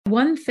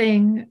One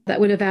thing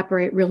that would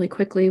evaporate really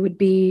quickly would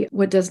be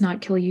what does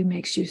not kill you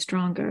makes you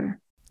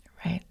stronger.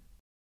 Right.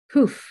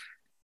 Poof.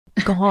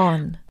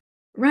 Gone.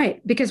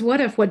 Right. Because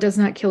what if what does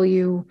not kill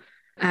you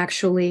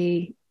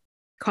actually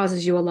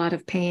causes you a lot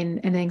of pain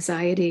and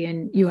anxiety,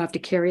 and you have to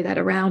carry that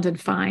around and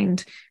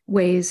find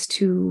ways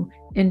to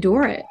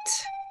endure it?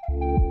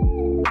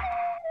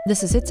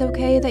 This is It's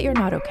Okay That You're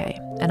Not Okay,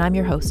 and I'm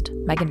your host,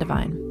 Megan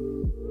Devine.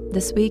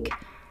 This week,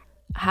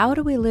 how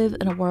do we live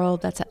in a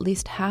world that's at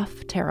least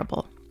half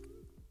terrible?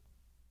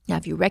 Now,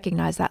 if you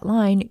recognize that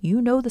line,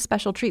 you know the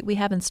special treat we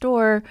have in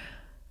store.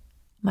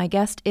 My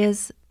guest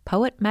is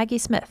poet Maggie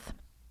Smith.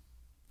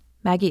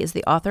 Maggie is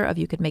the author of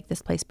You Could Make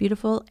This Place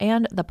Beautiful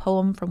and the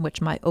poem from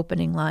which my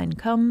opening line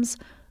comes,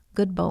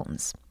 Good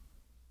Bones.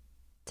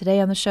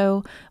 Today on the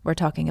show, we're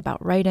talking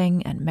about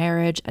writing and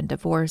marriage and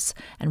divorce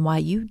and why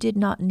you did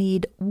not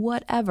need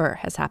whatever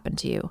has happened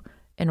to you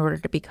in order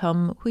to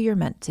become who you're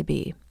meant to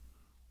be.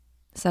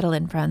 Settle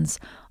in, friends.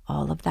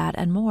 All of that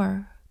and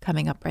more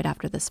coming up right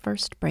after this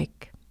first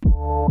break.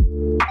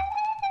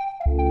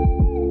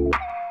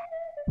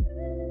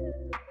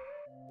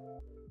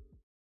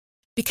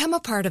 Become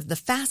a part of the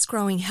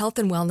fast-growing health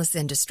and wellness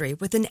industry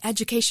with an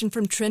education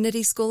from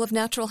Trinity School of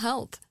Natural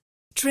Health.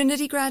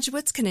 Trinity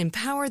graduates can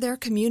empower their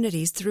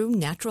communities through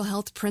natural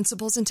health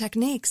principles and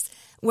techniques,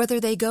 whether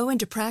they go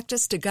into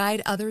practice to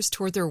guide others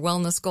toward their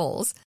wellness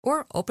goals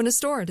or open a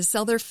store to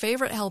sell their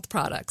favorite health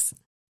products.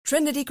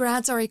 Trinity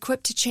grads are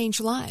equipped to change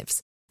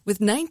lives with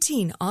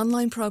 19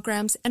 online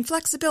programs and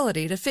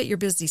flexibility to fit your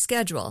busy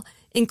schedule,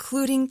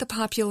 including the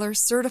popular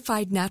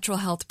Certified Natural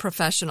Health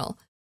Professional.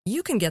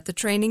 You can get the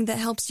training that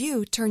helps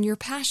you turn your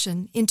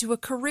passion into a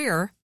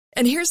career.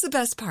 And here's the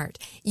best part.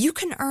 You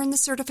can earn the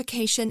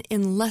certification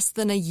in less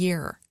than a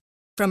year.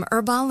 From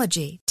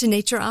herbology to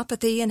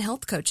naturopathy and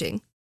health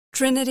coaching,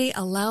 Trinity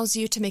allows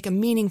you to make a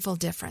meaningful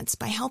difference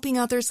by helping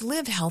others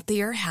live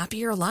healthier,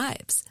 happier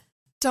lives.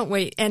 Don't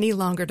wait any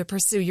longer to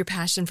pursue your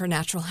passion for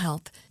natural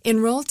health.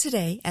 Enroll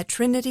today at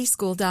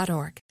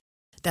trinityschool.org.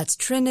 That's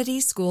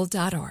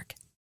trinityschool.org.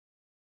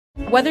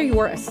 Whether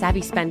you're a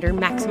savvy spender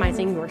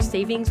maximizing your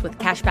savings with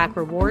cashback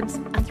rewards,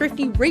 a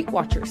thrifty rate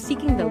watcher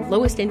seeking the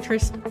lowest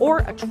interest, or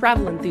a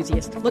travel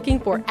enthusiast looking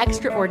for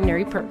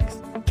extraordinary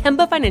perks,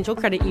 Kemba Financial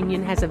Credit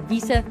Union has a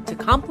visa to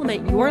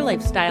complement your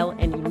lifestyle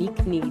and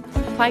unique needs.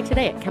 Apply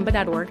today at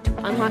Kemba.org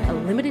to unlock a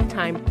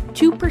limited-time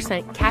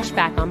 2% cash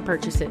back on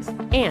purchases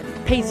and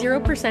pay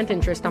 0%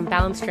 interest on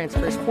balance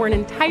transfers for an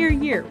entire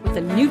year with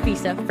a new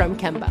visa from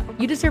Kemba.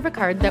 You deserve a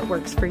card that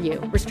works for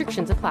you.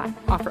 Restrictions apply.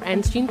 Offer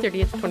ends June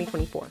 30th,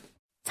 2024.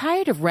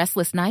 Tired of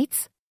restless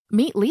nights?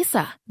 Meet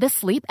Lisa, the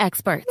sleep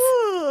experts.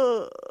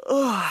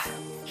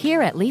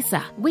 Here at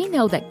Lisa, we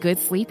know that good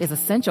sleep is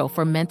essential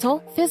for mental,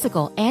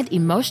 physical, and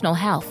emotional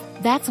health.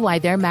 That's why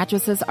their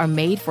mattresses are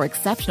made for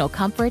exceptional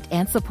comfort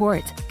and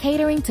support,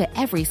 catering to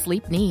every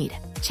sleep need.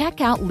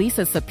 Check out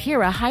Lisa's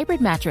Sapira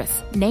Hybrid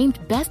Mattress, named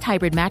Best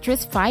Hybrid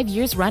Mattress 5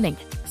 years running.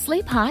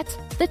 Sleep hot?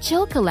 The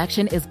Chill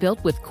Collection is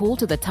built with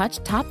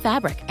cool-to-the-touch top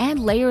fabric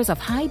and layers of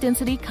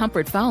high-density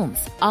comfort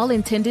foams, all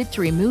intended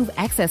to remove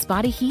excess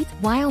body heat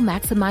while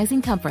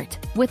maximizing comfort.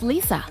 With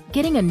Lisa,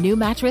 getting a new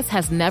mattress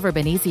has never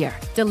been easier.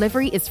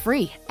 Delivery is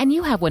free, and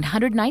you have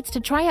 100 nights to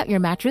try out your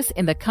mattress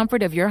in the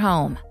comfort of your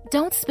home.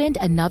 Don't spend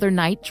another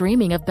night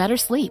dreaming of better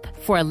sleep.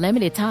 For a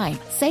limited time,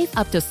 save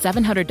up to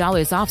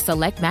 $700 off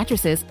select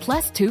mattresses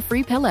plus 2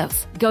 free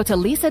pillows. Go to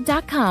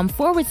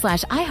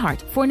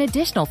lisa.com/iHeart for an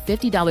additional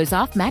 $50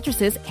 off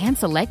mattresses and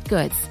select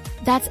goods.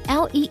 That's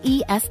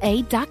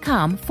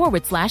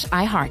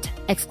LEESA.com/iHeart.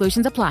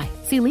 Exclusions apply.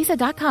 See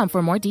lisa.com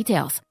for more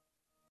details.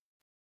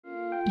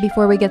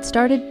 Before we get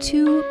started,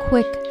 2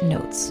 quick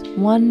notes.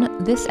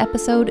 1, this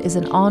episode is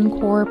an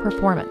encore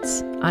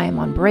performance. I am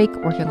on break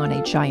working on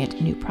a giant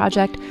new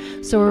project,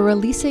 so we're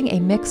releasing a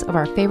mix of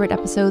our favorite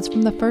episodes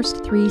from the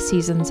first 3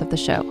 seasons of the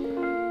show.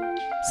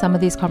 Some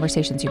of these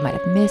conversations you might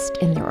have missed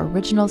in their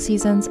original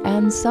seasons,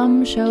 and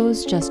some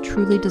shows just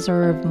truly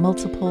deserve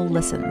multiple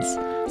listens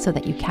so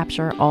that you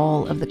capture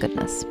all of the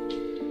goodness.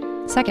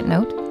 Second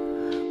note,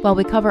 while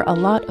we cover a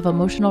lot of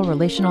emotional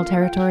relational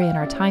territory in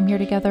our time here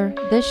together,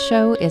 this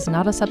show is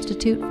not a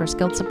substitute for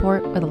skilled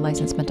support with a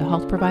licensed mental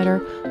health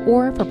provider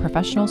or for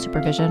professional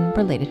supervision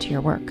related to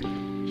your work.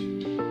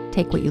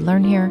 Take what you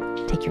learn here,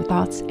 take your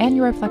thoughts and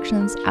your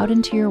reflections out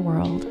into your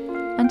world,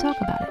 and talk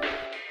about it.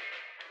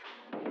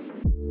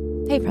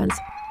 Hey friends,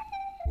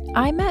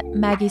 I met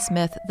Maggie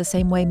Smith the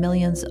same way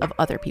millions of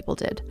other people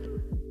did,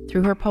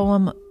 through her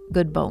poem,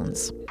 Good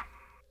Bones.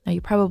 Now,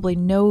 you probably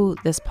know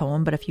this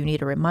poem, but if you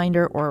need a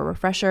reminder or a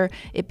refresher,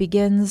 it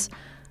begins,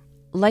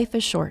 "Life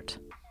is short,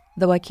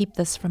 though I keep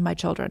this from my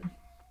children.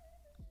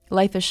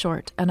 Life is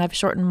short, and I've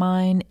shortened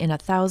mine in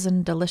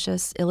 1,000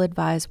 delicious,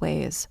 ill-advised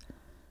ways.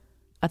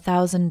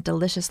 1,000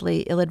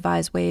 deliciously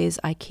ill-advised ways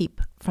I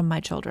keep from my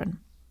children.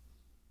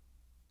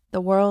 The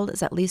world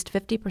is at least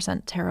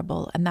 50%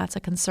 terrible, and that's a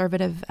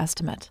conservative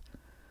estimate,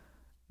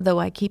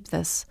 though I keep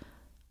this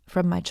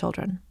from my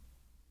children."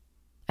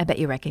 I bet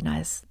you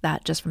recognize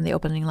that just from the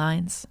opening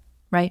lines,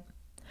 right?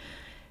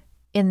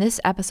 In this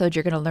episode,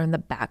 you're going to learn the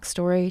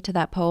backstory to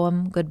that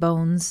poem, Good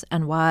Bones,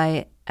 and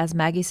why, as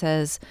Maggie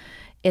says,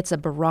 it's a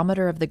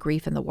barometer of the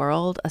grief in the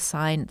world, a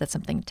sign that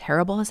something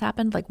terrible has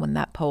happened, like when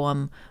that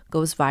poem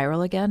goes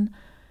viral again,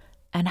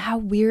 and how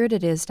weird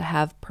it is to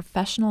have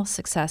professional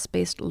success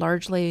based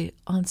largely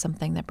on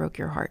something that broke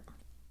your heart.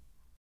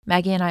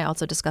 Maggie and I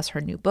also discuss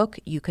her new book,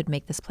 You Could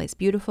Make This Place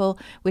Beautiful,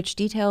 which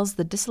details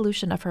the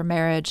dissolution of her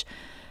marriage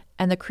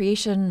and the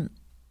creation,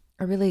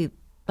 or really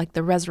like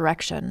the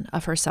resurrection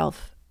of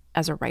herself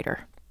as a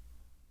writer.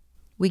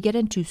 We get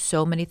into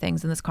so many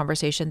things in this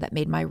conversation that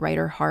made my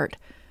writer heart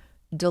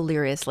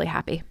deliriously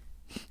happy.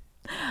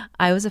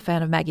 I was a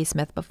fan of Maggie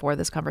Smith before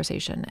this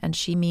conversation, and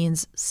she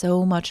means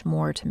so much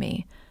more to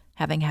me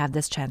having had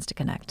this chance to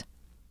connect.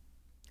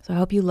 So I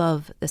hope you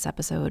love this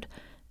episode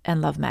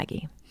and love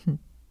Maggie.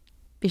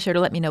 Be sure to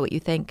let me know what you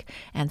think.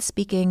 And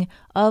speaking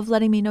of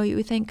letting me know what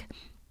you think,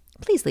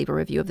 please leave a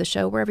review of the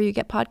show wherever you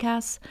get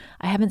podcasts.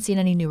 I haven't seen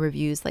any new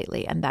reviews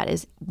lately, and that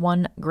is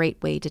one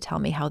great way to tell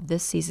me how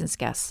this season's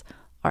guests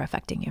are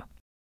affecting you.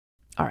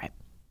 All right,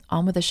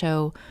 on with the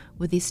show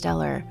with the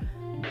stellar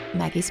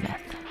Maggie Smith.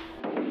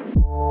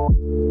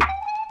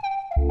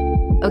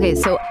 Okay,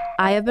 so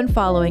I have been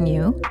following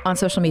you on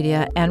social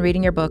media and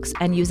reading your books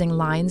and using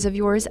lines of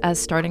yours as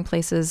starting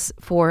places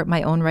for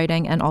my own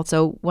writing and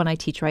also when I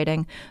teach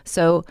writing.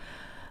 So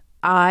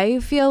I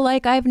feel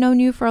like I've known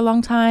you for a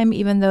long time,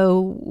 even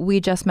though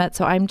we just met.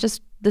 So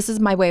this is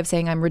my way of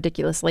saying I'm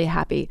ridiculously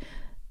happy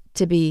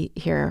to be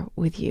here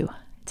with you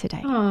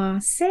today. Aw,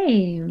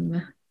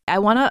 same. I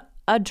want to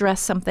address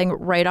something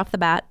right off the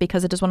bat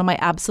because it is one of my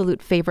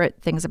absolute favorite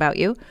things about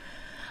you.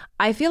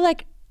 I feel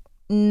like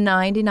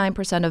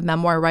 99% of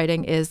memoir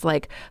writing is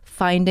like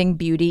finding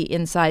beauty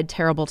inside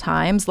terrible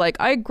times. Like,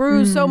 I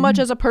grew so much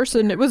as a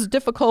person. It was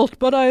difficult,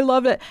 but I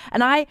love it.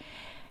 And I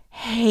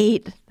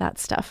hate that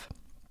stuff.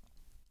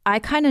 I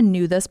kind of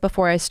knew this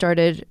before I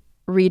started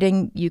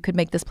reading You Could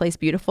Make This Place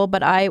Beautiful,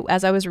 but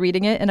as I was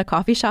reading it in a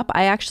coffee shop,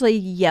 I actually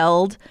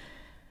yelled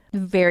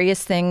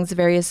various things,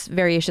 various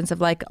variations of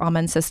like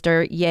Amen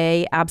Sister,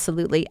 yay,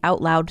 absolutely,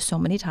 out loud so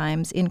many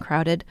times in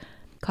crowded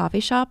coffee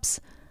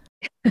shops.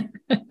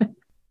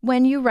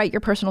 When you write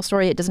your personal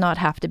story, it does not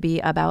have to be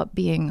about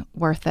being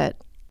worth it.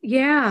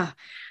 Yeah.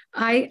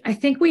 I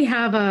think we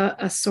have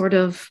a sort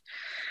of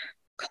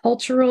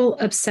cultural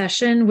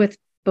obsession with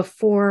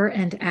before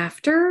and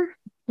after,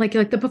 like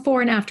the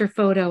before and after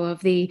photo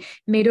of the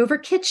made over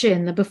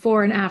kitchen, the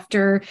before and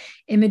after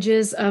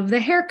images of the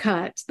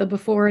haircut, the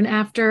before and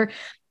after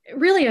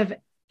really of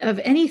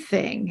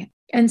anything.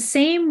 And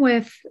same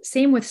with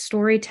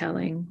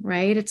storytelling,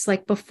 right? It's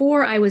like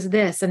before I was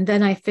this, and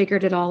then I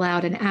figured it all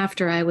out, and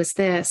after I was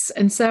this.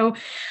 And so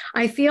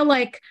I feel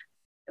like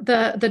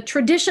the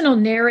traditional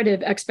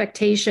narrative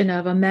expectation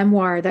of a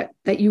memoir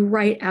that you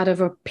write out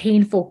of a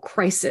painful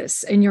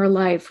crisis in your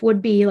life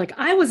would be like,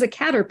 I was a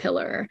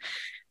caterpillar,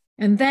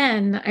 and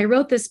then I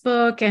wrote this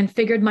book and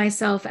figured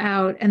myself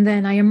out, and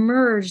then I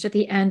emerged at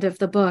the end of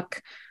the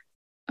book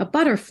a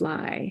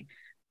butterfly,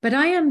 but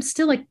I am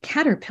still a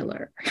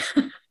caterpillar.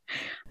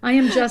 I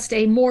am just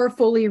a more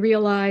fully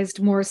realized,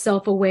 more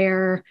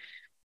self-aware,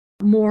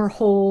 more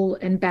whole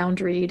and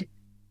boundaried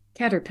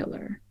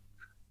caterpillar.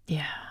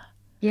 Yeah.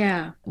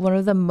 Yeah. One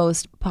of the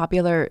most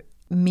popular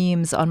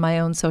memes on my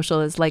own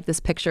social is like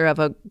this picture of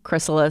a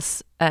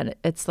chrysalis, and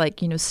it's like,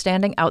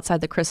 standing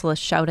outside the chrysalis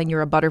shouting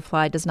you're a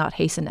butterfly does not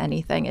hasten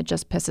anything. It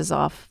just pisses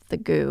off the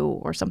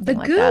goo or something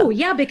like that. The goo,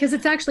 yeah, because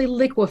it's actually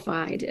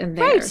liquefied in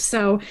there. Right.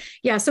 So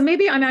yeah, so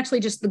maybe I'm actually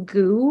just the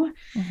goo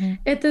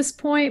at this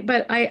point,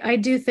 but I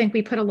do think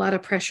we put a lot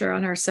of pressure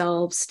on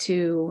ourselves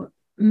to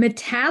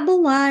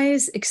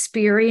metabolize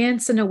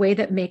experience in a way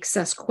that makes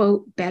us,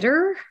 quote,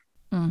 better,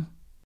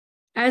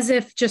 as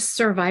if just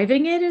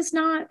surviving it is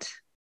not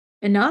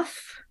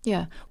enough.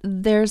 Yeah.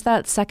 There's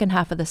that second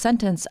half of the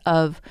sentence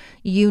of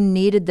you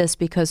needed this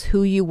because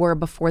who you were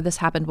before this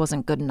happened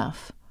wasn't good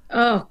enough.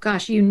 Oh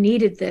gosh, you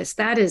needed this.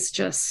 That is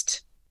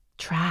just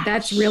trash.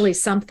 That's really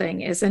something,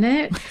 isn't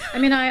it? I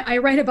mean, I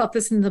write about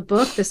this in the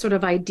book, this sort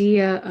of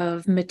idea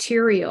of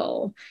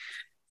material.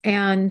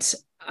 And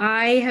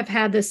I have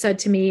had this said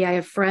to me. I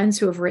have friends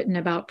who have written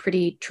about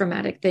pretty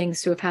traumatic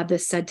things who have had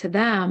this said to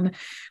them,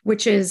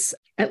 which is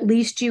at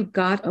least you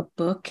got a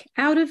book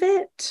out of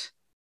it.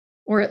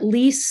 Or at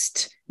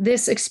least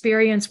this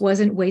experience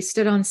wasn't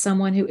wasted on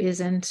someone who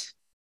isn't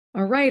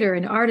a writer,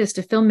 an artist,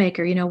 a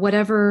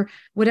filmmaker,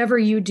 whatever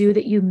you do,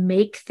 that you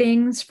make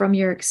things from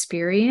your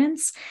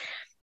experience.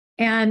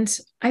 And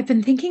I've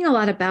been thinking a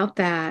lot about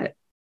that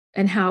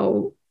and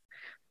how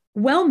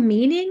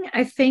well-meaning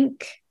I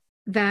think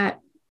that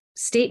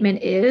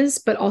statement is,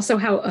 but also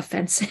how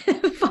offensive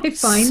I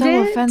find it.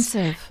 So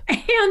offensive.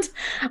 And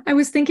I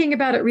was thinking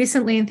about it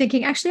recently and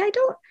thinking, actually, I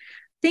don't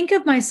think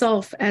of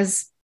myself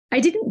as, I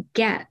didn't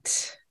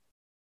get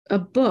a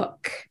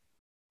book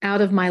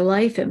out of my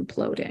life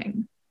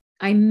imploding.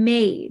 I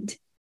made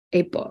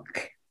a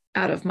book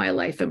out of my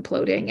life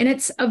imploding. And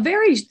it's a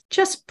very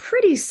just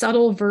pretty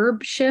subtle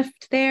verb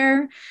shift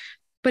there,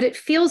 but it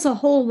feels a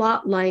whole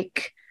lot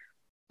like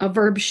a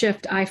verb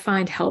shift I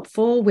find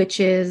helpful, which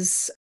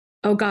is,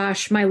 oh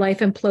gosh, my life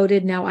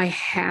imploded. Now I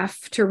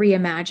have to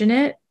reimagine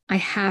it. I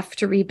have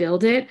to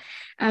rebuild it,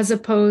 as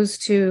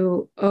opposed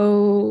to,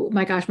 oh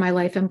my gosh, my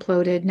life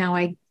imploded. Now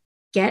I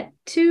get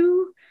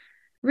to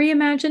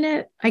reimagine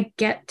it. I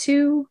get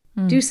to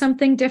do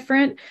something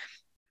different.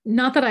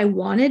 Not that I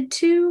wanted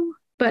to,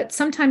 but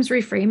sometimes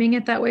reframing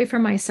it that way for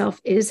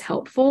myself is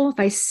helpful. If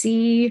I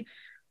see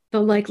the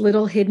like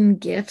little hidden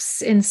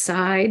gifts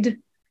inside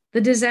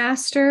the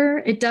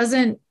disaster, it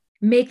doesn't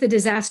make the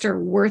disaster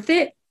worth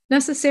it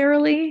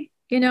necessarily.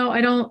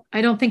 I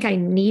don't think I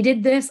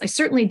needed this. I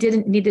certainly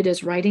didn't need it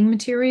as writing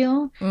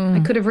material. I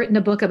could have written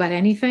a book about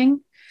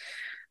anything.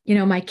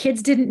 My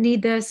kids didn't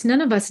need this. None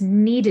of us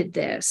needed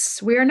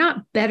this. We are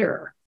not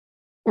better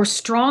or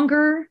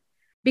stronger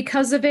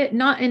because of it,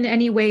 not in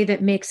any way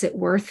that makes it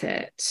worth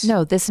it.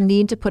 No, this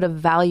need to put a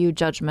value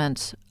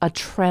judgment, a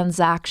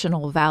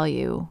transactional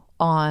value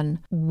on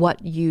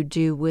what you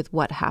do with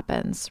what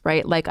happens,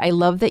 right? Like, I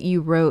love that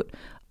you wrote,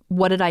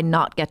 what did I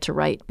not get to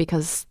write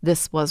because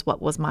this was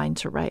what was mine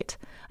to write?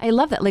 I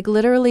love that. Like,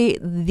 literally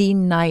the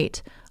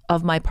night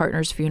of my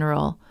partner's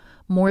funeral,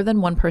 more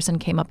than one person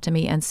came up to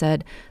me and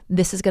said,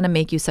 this is going to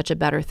make you such a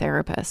better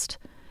therapist.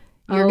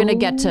 You're going to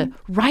get to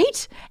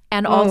write.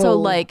 And also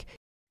like,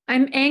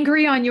 I'm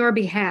angry on your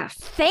behalf.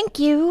 Thank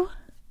you.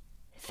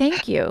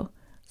 Thank you.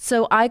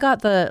 So I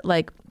got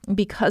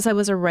because I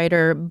was a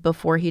writer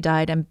before he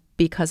died and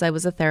because I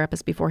was a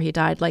therapist before he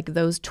died, like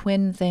those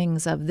twin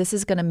things of this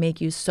is going to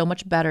make you so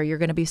much better. You're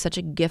going to be such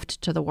a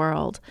gift to the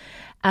world.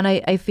 And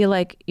I feel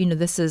like,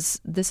 this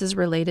is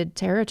related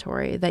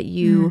territory that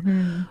you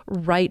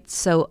write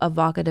so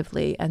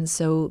evocatively and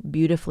so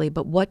beautifully.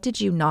 But what did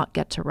you not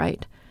get to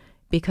write?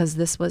 Because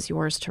this was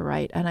yours to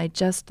write. And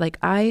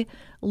I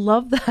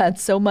love that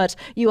so much.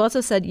 You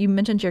also said, you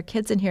mentioned your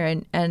kids in here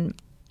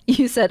and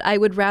you said, I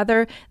would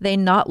rather they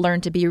not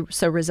learn to be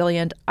so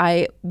resilient.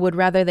 I would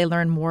rather they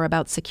learn more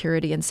about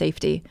security and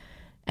safety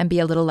and be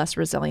a little less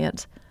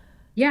resilient.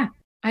 Yeah.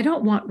 I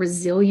don't want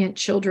resilient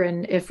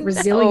children if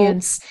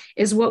resilience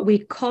is what we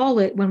call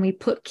it when we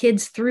put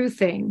kids through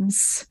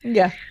things.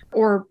 Yeah.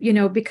 Or,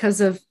 because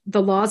of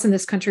the laws in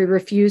this country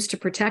refuse to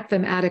protect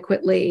them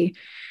adequately.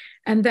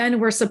 And then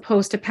we're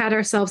supposed to pat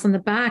ourselves on the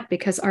back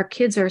because our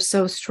kids are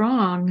so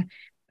strong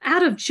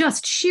out of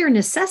just sheer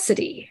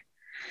necessity.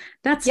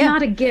 That's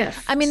not a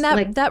gift. I mean,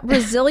 that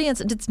resilience,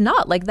 it's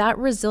not like that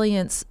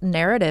resilience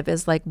narrative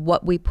is like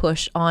what we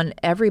push on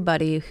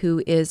everybody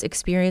who is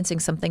experiencing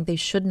something they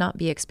should not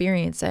be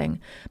experiencing.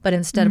 But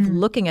instead of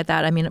looking at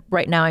that, I mean,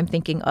 right now I'm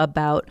thinking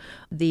about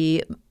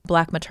the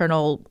Black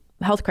maternal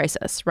health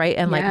crisis, right?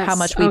 And like how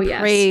much we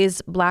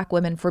praise Black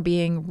women for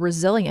being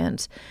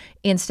resilient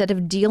instead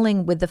of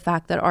dealing with the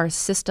fact that our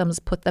systems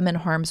put them in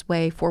harm's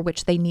way for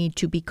which they need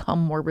to become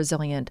more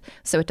resilient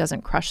so it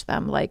doesn't crush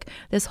them. Like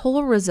this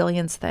whole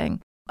resilience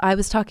thing. I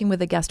was talking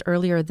with a guest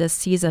earlier this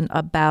season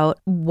about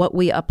what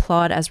we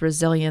applaud as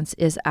resilience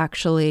is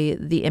actually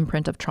the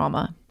imprint of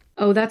trauma.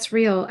 Oh, that's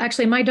real.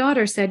 Actually, my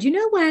daughter said,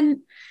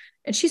 when,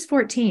 and she's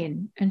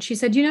 14, and she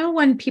said,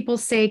 when people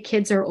say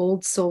kids are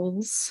old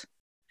souls,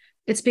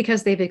 it's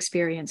because they've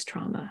experienced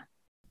trauma.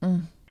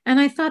 And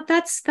I thought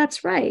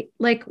that's right.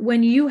 Like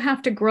when you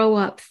have to grow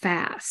up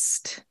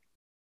fast,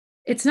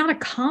 it's not a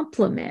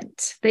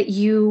compliment that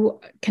you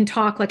can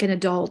talk like an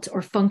adult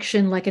or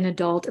function like an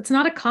adult. It's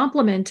not a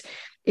compliment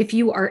if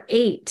you are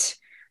 8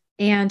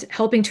 and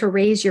helping to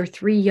raise your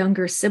 3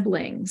 younger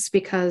siblings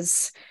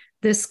because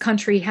this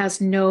country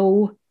has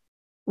no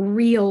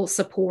real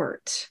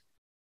support,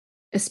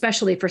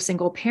 especially for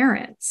single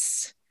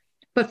parents.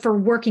 But for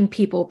working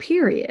people,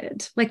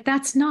 period, like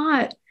that's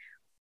not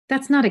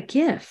a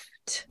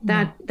gift.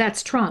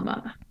 That's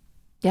trauma.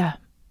 Yeah.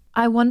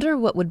 I wonder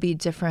what would be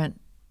different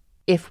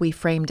if we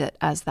framed it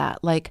as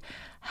that. Like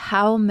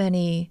how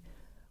many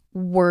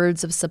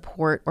words of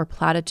support or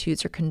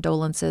platitudes or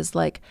condolences,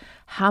 like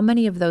how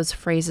many of those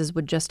phrases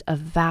would just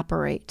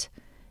evaporate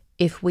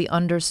if we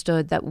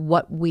understood that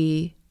what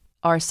we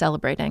are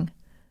celebrating,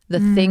 the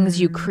things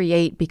you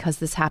create because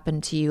this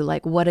happened to you,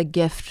 like what a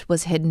gift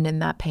was hidden in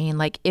that pain.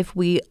 Like if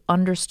we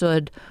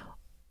understood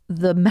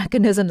the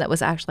mechanism that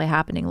was actually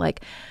happening,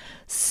 like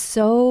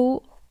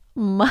so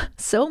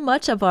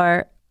much of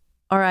our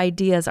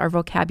ideas, our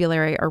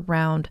vocabulary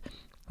around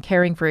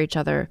caring for each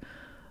other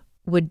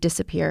would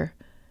disappear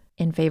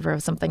in favor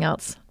of something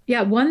else.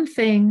 Yeah, one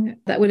thing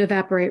that would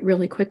evaporate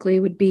really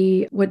quickly would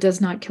be what does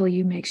not kill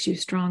you makes you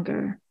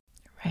stronger.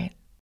 Right.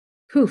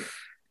 Poof.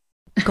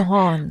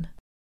 Gone.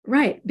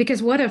 Right.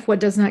 Because what if what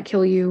does not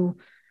kill you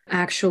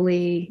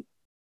actually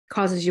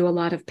causes you a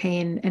lot of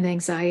pain and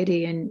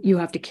anxiety, and you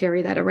have to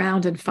carry that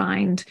around and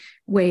find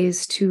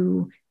ways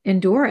to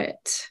endure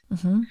it?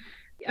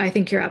 I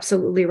think you're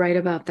absolutely right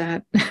about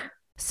that.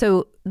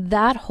 So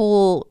that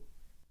whole,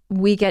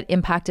 we get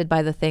impacted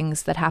by the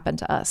things that happen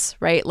to us,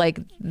 right? Like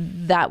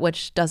that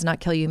which does not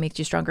kill you makes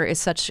you stronger is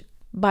such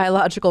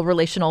biological,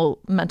 relational,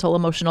 mental,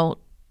 emotional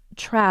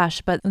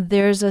trash. But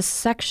there's a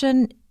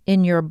section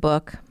in your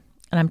book,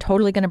 and I'm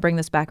totally going to bring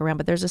this back around,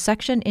 but there's a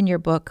section in your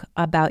book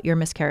about your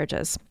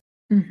miscarriages.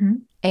 Mm-hmm.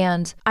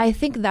 And I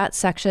think that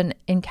section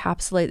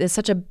is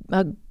such a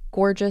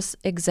gorgeous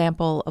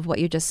example of what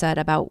you just said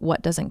about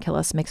what doesn't kill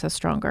us makes us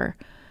stronger.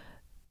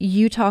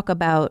 You talk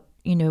about,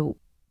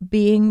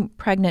 being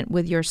pregnant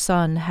with your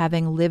son,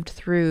 having lived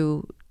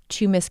through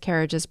 2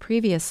 miscarriages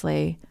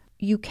previously.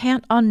 You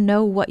can't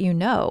unknow what you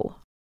know.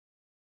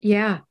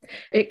 Yeah,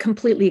 it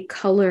completely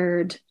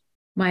colored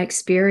my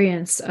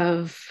experience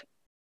of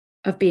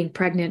being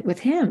pregnant with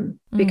him,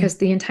 because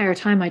the entire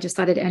time I just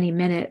thought at any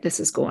minute this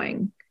is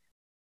going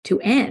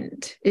to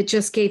end. It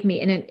just gave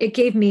me, and it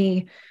gave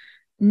me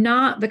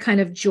not the kind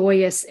of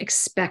joyous,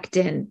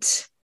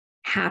 expectant,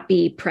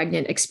 happy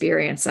pregnant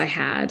experience I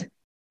had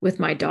with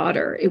my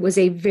daughter. It was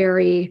a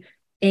very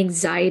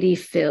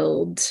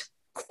anxiety-filled,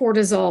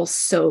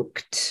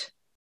 cortisol-soaked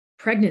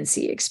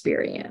pregnancy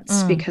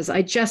experience, because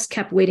I just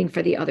kept waiting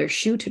for the other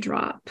shoe to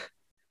drop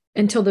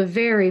until the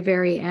very,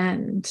 very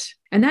end.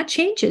 And that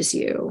changes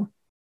you.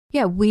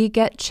 Yeah, we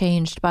get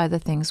changed by the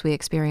things we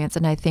experience.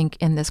 And I think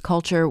in this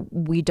culture,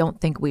 we don't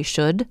think we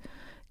should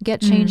get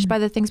changed by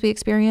the things we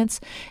experience,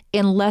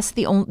 unless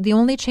the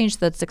only change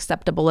that's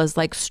acceptable is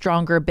like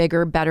stronger,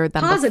 bigger, better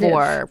than Positive.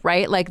 Before,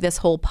 right? Like this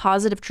whole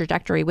positive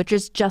trajectory, which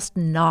is just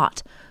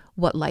not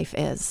what life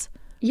is.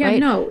 Yeah, right?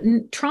 No,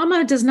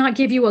 trauma does not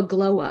give you a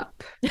glow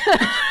up.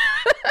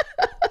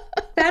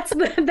 That's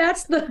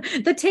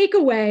the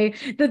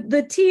takeaway,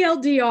 the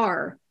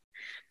TLDR.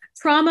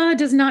 Trauma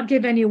does not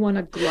give anyone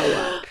a glow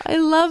up. I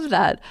love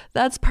that.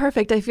 That's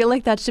perfect. I feel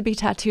like that should be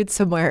tattooed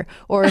somewhere,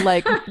 or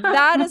like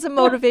that's a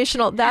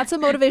motivational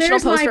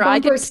There's poster. My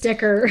bumper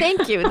sticker.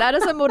 Thank you. That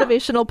is a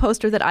motivational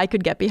poster that I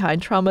could get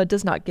behind. Trauma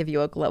does not give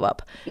you a glow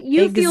up.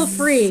 You feel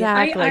free.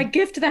 I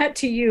gift that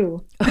to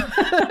you.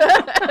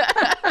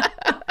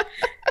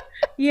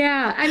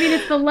 Yeah, I mean,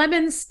 it's the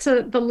lemons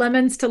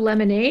to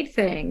lemonade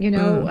thing.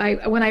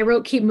 When I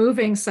wrote Keep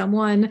Moving,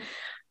 someone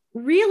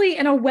really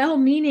in a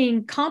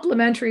well-meaning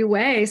complimentary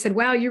way said,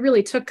 wow, you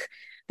really took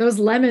those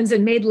lemons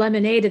and made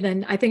lemonade. And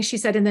then I think she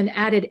said, and then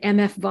added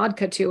MF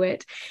vodka to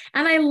it.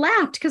 And I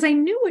laughed because I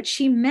knew what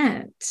she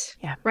meant.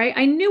 Yeah. Right.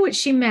 I knew what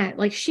she meant.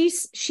 Like she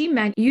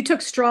meant you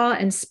took straw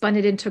and spun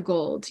it into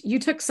gold. You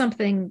took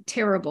something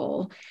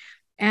terrible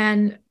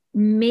and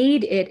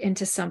made it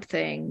into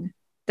something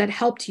that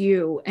helped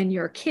you and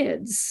your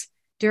kids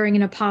during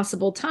an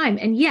impossible time.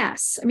 And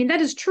yes, I mean,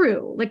 that is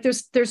true. Like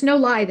there's no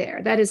lie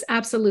there. That is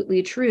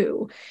absolutely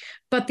true.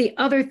 But the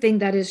other thing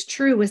that is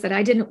true is that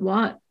I didn't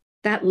want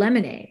that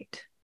lemonade.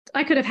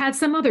 I could have had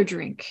some other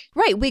drink.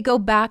 Right. We go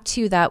back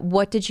to that.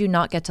 What did you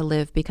not get to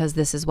live because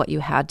this is what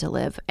you had to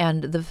live?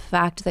 And the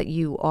fact that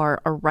you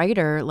are a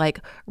writer, like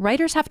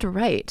writers have to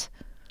write.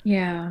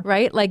 Yeah.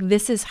 Right? Like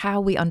this is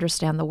how we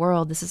understand the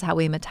world. This is how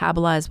we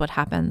metabolize what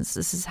happens.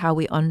 This is how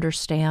we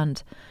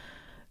understand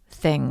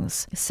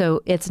things.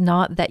 So it's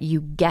not that you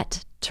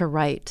get to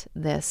write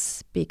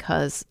this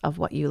because of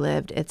what you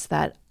lived. It's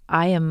that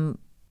I am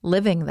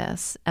living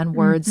this, and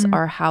words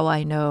are how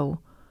I know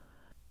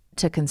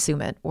to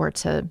consume it or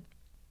to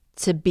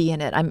be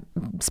in it. I'm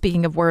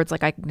speaking of words,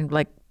 like I can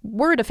like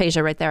word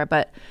aphasia right there,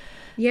 but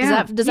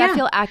yeah, does that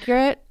feel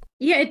accurate?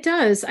 Yeah, it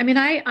does. I mean,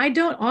 I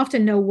don't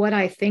often know what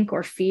I think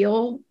or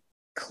feel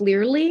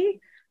clearly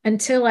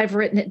until I've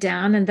written it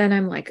down. And then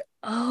I'm like,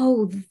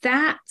 oh,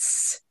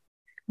 that's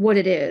what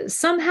it is.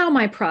 Somehow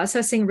my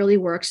processing really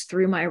works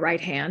through my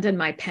right hand and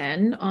my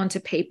pen onto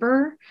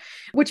paper,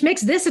 which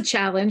makes this a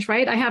challenge,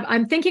 right?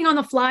 I'm thinking on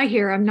the fly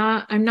here. I'm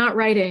not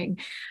writing.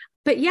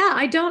 But yeah,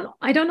 I don't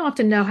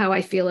often know how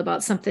I feel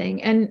about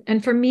something.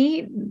 And for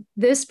me,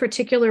 this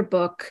particular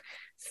book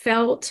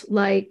felt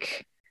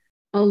like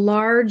a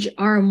large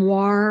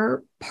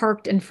armoire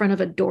parked in front of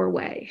a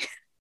doorway.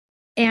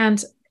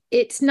 And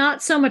it's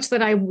not so much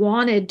that I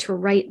wanted to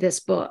write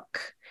this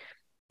book.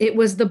 It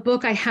was the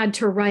book I had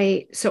to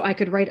write so I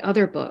could write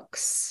other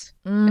books.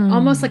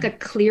 Almost like a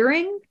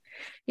clearing,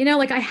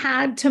 like I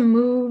had to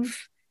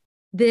move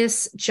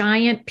this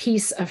giant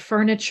piece of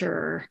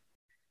furniture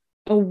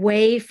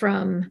away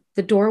from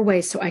the doorway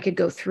so I could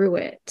go through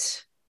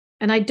it.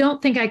 And I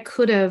don't think I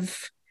could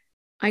have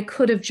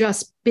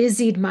just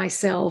busied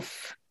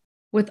myself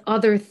with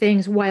other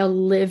things while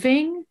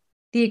living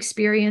the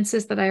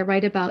experiences that I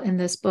write about in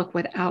this book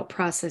without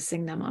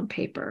processing them on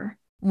paper.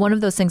 One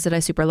of those things that I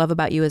super love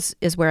about you is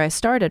where I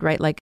started,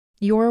 right? Like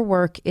your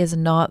work is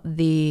not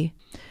the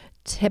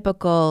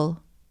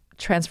typical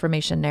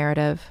transformation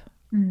narrative,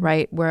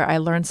 right? Where I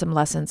learned some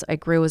lessons, I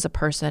grew as a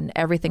person,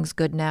 everything's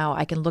good now.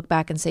 I can look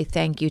back and say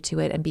thank you to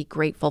it and be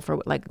grateful for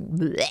like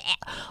bleh,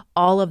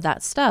 all of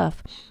that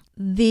stuff.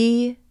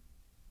 The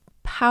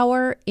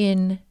power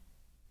in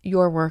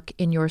your work,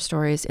 in your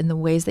stories, in the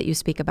ways that you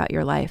speak about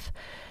your life.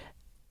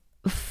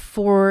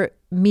 For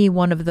me,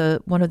 one of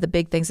the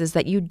big things is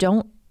that you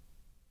don't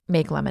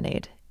make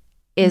lemonade,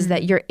 is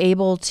that you're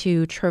able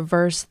to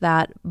traverse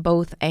that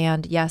both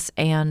and yes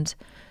and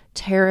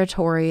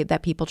territory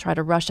that people try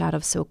to rush out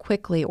of so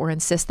quickly or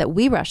insist that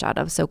we rush out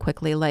of so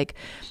quickly, like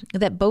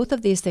that both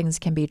of these things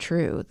can be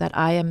true, that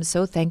I am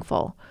so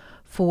thankful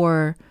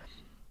for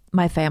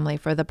my family,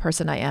 for the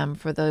person I am,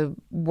 for the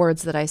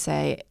words that I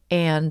say,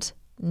 and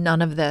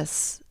none of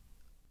this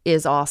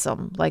is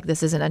awesome. Like,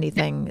 this isn't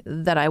anything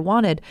that I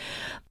wanted.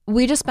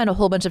 We just spent a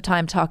whole bunch of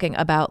time talking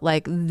about,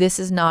 like, this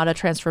is not a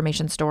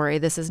transformation story.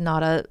 This is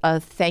not a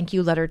thank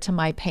you letter to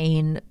my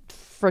pain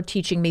for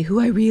teaching me who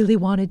I really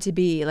wanted to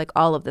be, like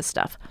all of this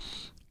stuff.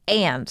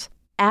 And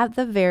at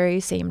the very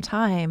same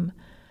time,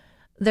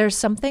 there's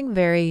something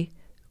very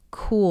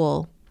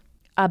cool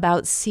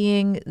about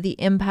seeing the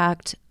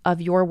impact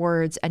of your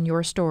words and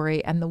your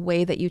story and the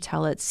way that you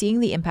tell it, seeing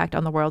the impact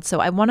on the world. So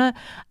I want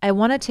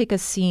to take a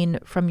scene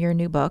from your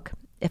new book,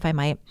 if I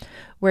might,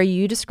 where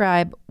you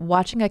describe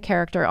watching a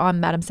character on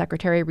Madam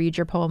Secretary read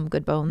your poem,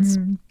 Good Bones.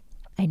 Mm-hmm.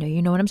 I know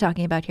you know what I'm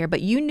talking about here,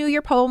 but you knew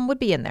your poem would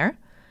be in there,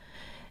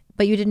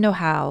 but you didn't know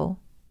how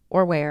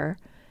or where.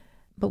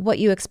 But what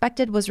you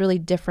expected was really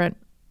different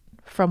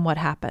from what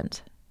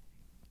happened.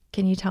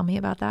 Can you tell me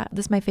about that?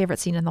 This is my favorite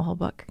scene in the whole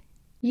book.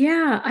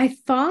 Yeah, I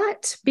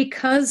thought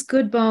because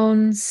Good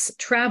Bones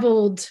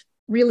traveled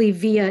really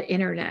via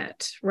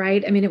internet,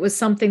 right? I mean, it was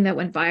something that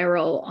went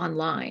viral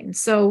online.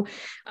 So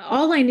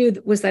all I knew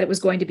was that it was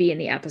going to be in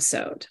the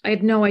episode. I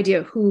had no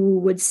idea who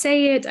would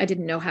say it. I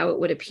didn't know how it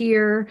would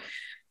appear.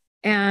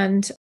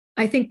 And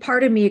I think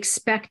part of me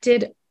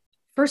expected,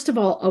 first of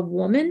all, a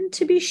woman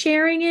to be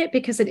sharing it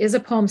because it is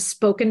a poem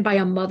spoken by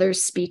a mother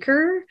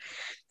speaker.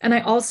 And I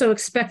also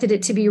expected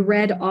it to be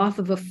read off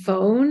of a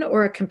phone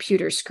or a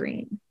computer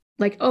screen.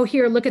 Like, oh,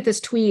 here, look at this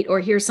tweet,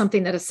 or here's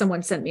something that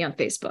someone sent me on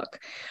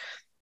Facebook.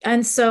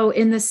 And so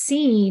in the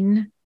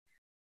scene,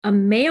 a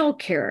male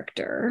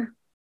character,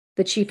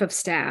 the chief of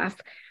staff,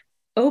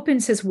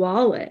 opens his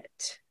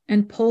wallet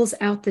and pulls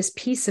out this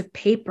piece of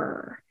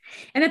paper.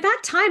 And at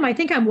that time, I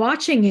think I'm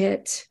watching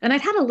it, and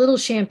I'd had a little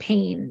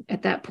champagne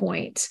at that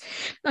point.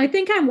 I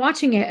think I'm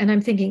watching it and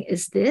I'm thinking,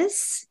 is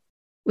this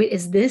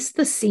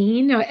the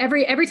scene? No,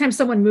 every time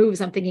someone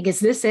moves, I'm thinking, is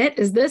this it?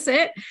 Is this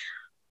it?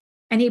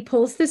 And he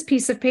pulls this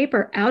piece of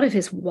paper out of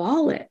his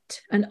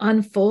wallet and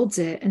unfolds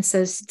it and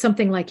says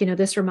something like,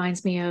 this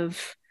reminds me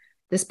of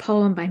this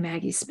poem by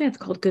Maggie Smith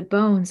called Good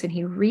Bones. And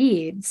he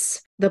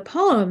reads the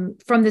poem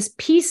from this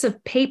piece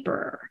of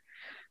paper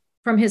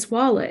from his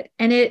wallet.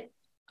 And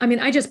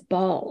I just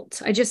bawled.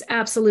 I just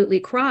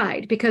absolutely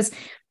cried because,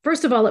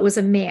 first of all, it was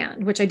a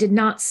man, which I did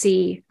not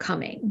see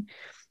coming.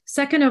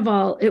 Second of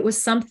all, it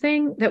was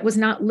something that was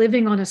not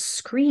living on a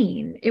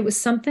screen. It was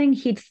something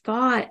he'd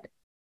thought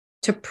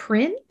to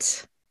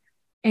print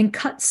and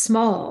cut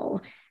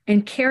small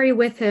and carry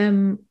with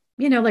him,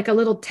 like a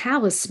little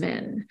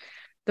talisman,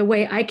 the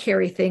way I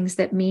carry things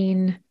that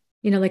mean,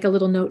 like a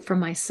little note from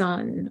my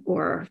son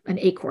or an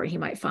acorn he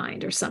might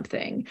find or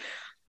something.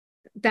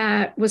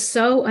 That was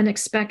so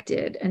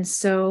unexpected and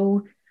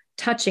so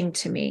touching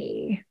to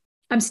me.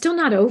 I'm still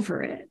not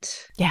over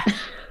it. Yeah.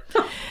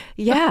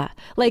 Yeah.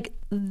 Like,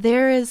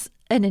 there is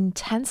an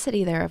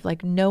intensity there of,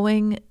 like,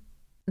 knowing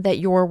that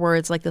your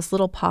words, like this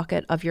little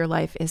pocket of your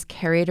life, is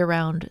carried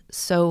around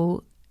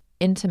so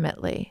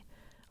intimately,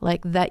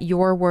 like that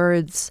your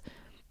words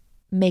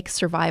make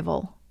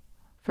survival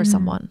for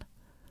someone.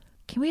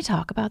 Can we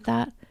talk about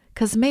that?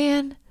 Because,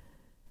 man,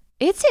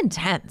 it's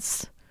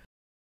intense.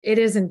 It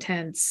is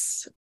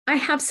intense. I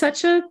have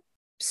such a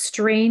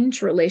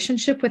strange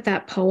relationship with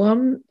that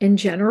poem in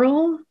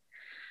general.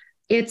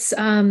 It's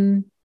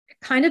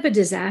kind of a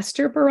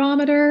disaster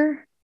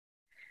barometer,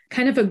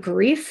 kind of a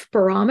grief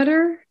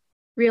barometer.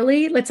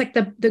 Really, it's like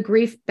the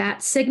grief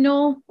bat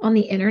signal on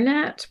the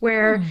internet,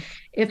 where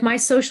if my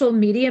social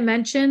media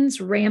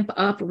mentions ramp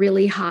up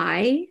really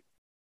high,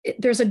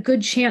 there's a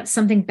good chance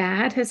something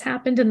bad has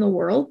happened in the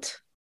world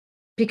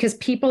because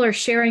people are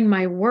sharing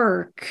my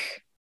work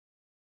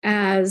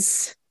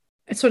as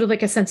sort of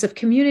like a sense of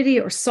community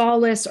or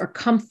solace or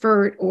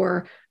comfort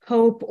or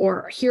hope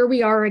or here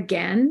we are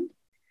again,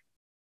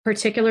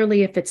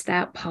 particularly if it's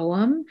that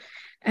poem.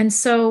 And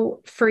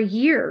so for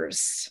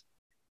years,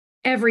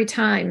 every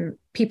time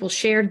people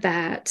shared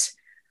that,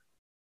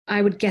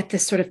 I would get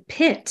this sort of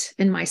pit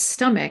in my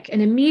stomach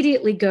and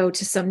immediately go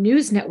to some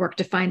news network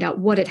to find out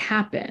what had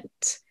happened.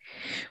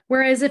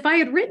 Whereas if I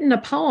had written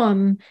a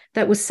poem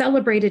that was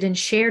celebrated and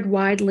shared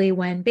widely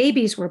when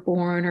babies were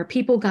born or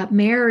people got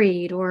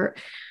married, or,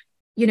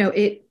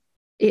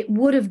 it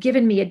would have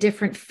given me a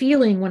different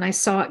feeling when I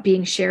saw it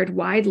being shared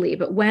widely.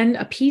 But when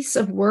a piece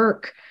of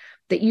work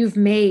that you've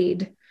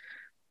made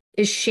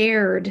is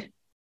shared,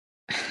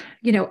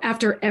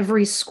 after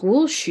every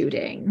school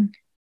shooting,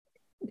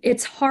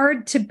 it's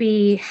hard to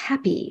be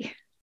happy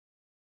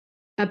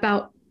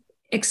about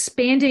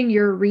expanding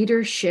your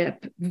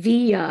readership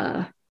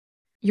via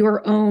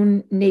your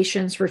own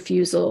nation's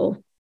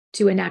refusal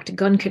to enact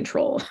gun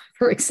control,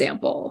 for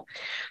example.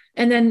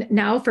 And then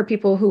now for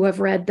people who have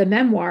read the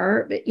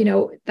memoir,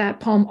 that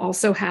poem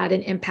also had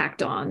an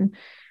impact on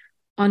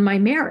my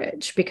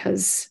marriage,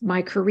 because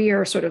my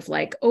career sort of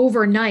like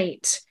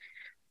overnight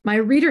my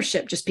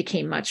readership just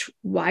became much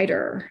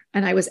wider,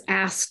 and I was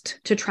asked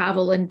to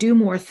travel and do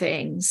more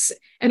things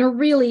in a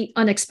really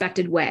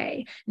unexpected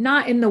way,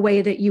 not in the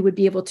way that you would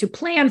be able to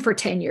plan for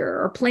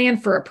tenure or plan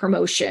for a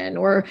promotion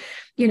or,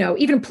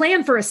 even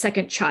plan for a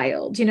second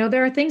child.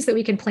 There are things that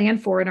we can plan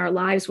for in our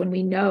lives when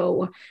we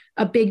know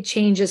a big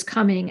change is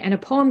coming, and a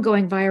poem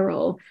going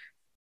viral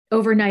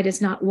overnight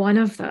is not one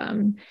of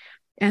them.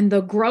 And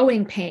the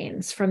growing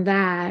pains from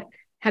that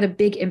had a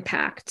big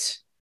impact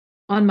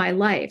on my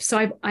life.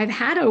 So I've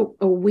had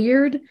a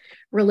weird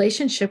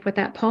relationship with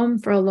that poem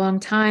for a long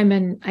time.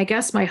 And I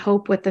guess my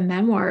hope with the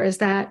memoir is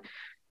that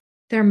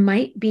there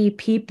might be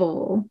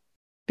people,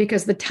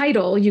 because the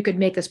title, You Could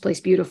Make This Place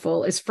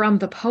Beautiful, is from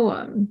the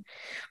poem.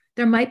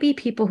 There might be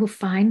people who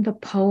find the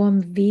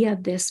poem via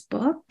this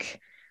book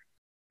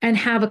and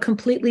have a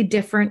completely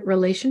different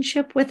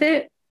relationship with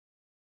it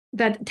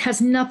that has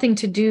nothing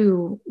to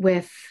do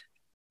with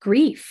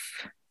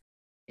grief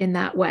in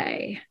that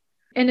way.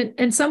 And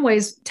in some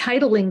ways,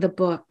 titling the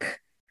book,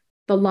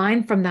 the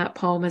line from that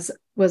poem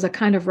was a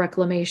kind of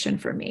reclamation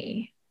for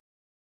me,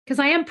 because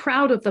I am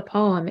proud of the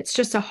poem. It's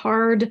just a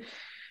hard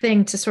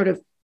thing to sort of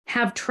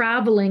have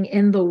traveling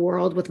in the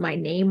world with my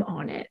name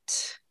on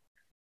it,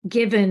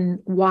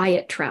 given why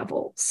it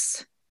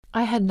travels.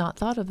 I had not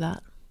thought of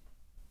that.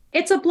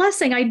 It's a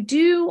blessing. I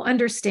do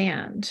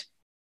understand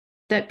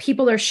that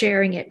people are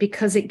sharing it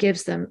because it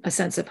gives them a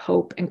sense of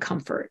hope and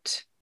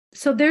comfort.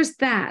 So there's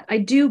that. I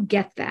do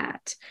get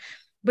that.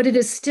 But it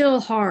is still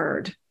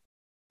hard,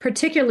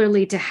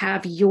 particularly to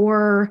have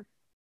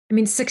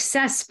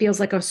success feels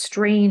like a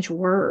strange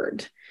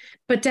word,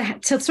 but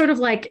to sort of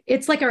like,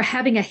 it's like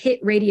having a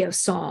hit radio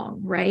song,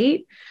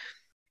 right?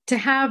 To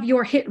have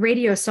your hit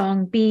radio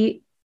song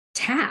be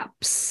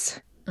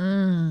taps,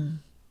 something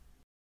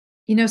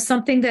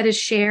that is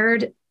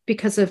shared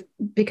because of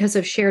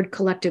shared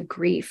collective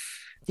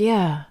grief.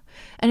 Yeah.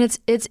 And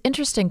it's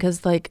interesting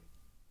because like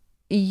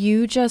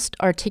you just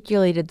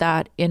articulated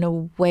that in a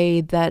way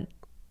that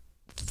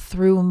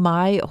through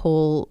my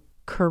whole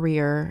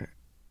career,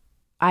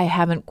 I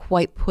haven't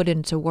quite put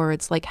into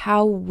words, like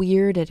how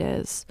weird it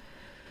is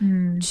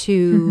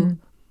to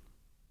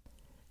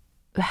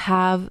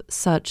have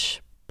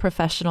such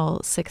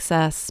professional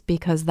success,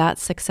 because that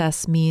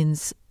success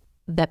means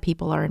that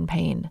people are in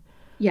pain.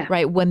 Yeah.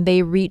 Right. When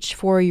they reach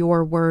for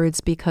your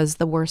words because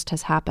the worst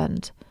has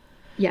happened.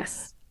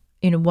 Yes.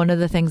 One of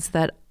the things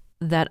that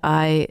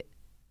I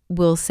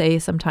will say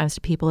sometimes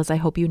to people is, I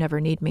hope you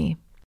never need me.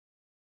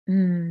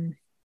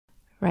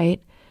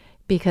 Right?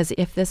 Because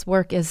if this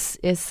work is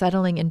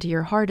settling into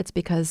your heart, it's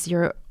because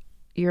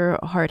your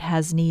heart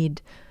has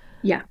need.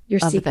 Yeah, you're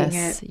seeking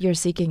this. it. You're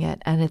seeking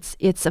it, and it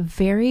is a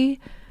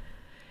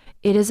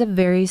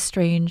very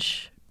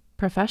strange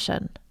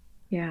profession.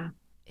 Yeah,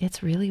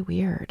 it's really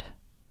weird,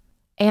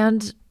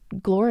 and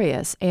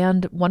glorious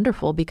and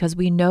wonderful, because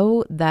we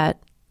know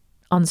that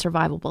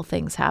unsurvivable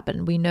things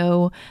happen. We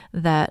know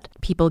that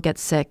people get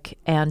sick,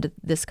 and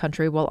this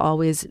country will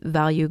always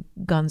value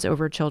guns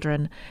over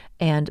children.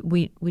 And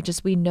we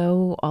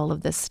know all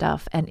of this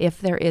stuff. And if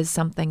there is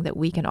something that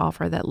we can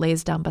offer that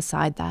lays down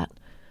beside that.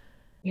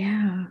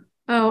 Yeah.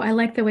 Oh, I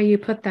like the way you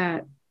put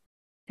that.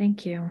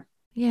 Thank you.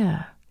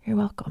 Yeah, you're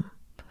welcome.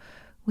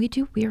 We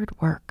do weird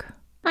work.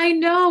 I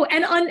know.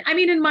 And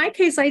in my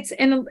case, it's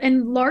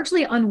and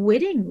largely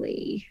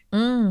unwittingly.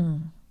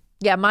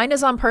 Yeah, mine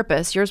is on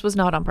purpose. Yours was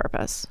not on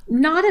purpose.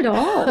 Not at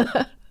all.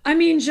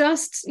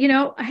 Just,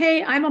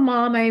 hey, I'm a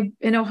mom.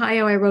 In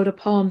Ohio, I wrote a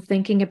poem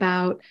thinking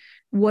about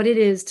what it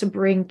is to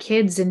bring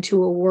kids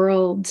into a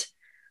world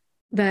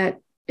that,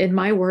 in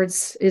my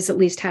words, is at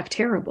least half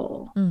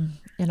terrible.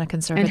 In a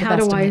conservative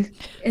estimate.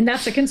 And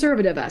that's a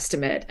conservative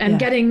estimate. And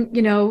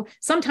getting,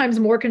 sometimes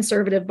more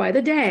conservative by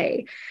the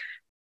day.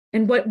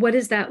 And what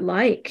is that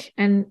like?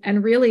 And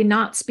really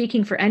not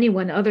speaking for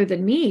anyone other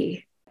than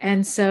me.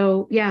 And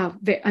so, yeah,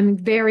 I'm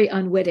very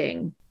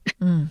unwitting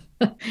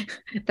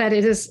that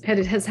it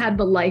has had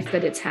the life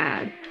that it's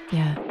had.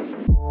 Yeah.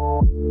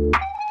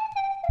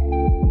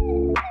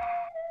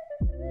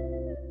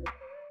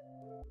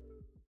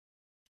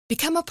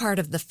 Become a part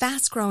of the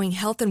fast-growing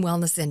health and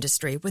wellness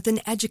industry with an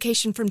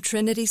education from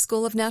Trinity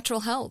School of Natural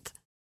Health.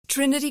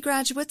 Trinity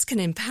graduates can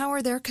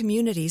empower their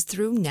communities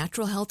through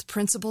natural health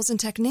principles and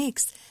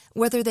techniques,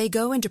 whether they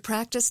go into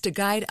practice to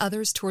guide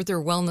others toward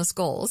their wellness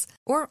goals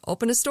or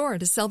open a store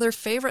to sell their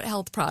favorite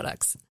health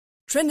products.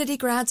 Trinity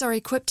grads are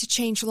equipped to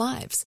change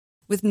lives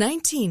with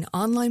 19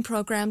 online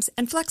programs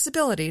and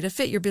flexibility to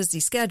fit your busy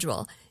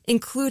schedule,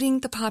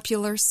 including the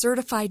popular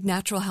Certified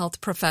Natural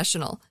Health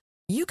Professional.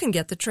 You can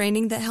get the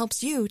training that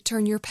helps you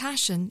turn your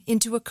passion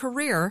into a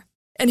career.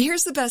 And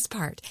here's the best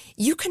part.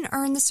 You can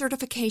earn the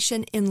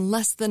certification in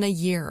less than a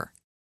year.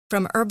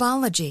 From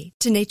herbology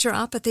to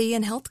naturopathy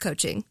and health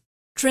coaching,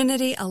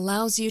 Trinity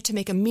allows you to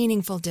make a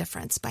meaningful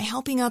difference by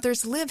helping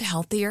others live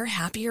healthier,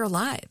 happier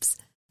lives.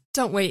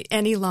 Don't wait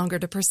any longer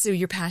to pursue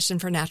your passion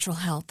for natural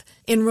health.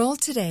 Enroll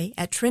today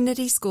at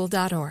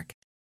trinityschool.org.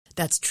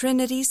 That's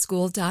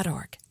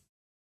trinityschool.org.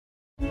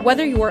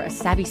 Whether you're a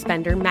savvy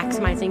spender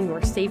maximizing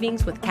your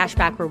savings with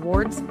cashback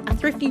rewards, a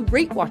thrifty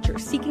rate watcher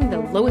seeking the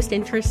lowest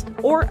interest,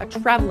 or a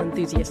travel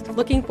enthusiast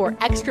looking for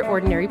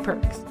extraordinary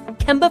perks,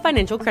 Kemba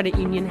Financial Credit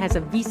Union has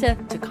a visa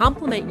to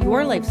complement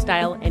your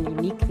lifestyle and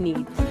unique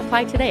needs.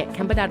 Apply today at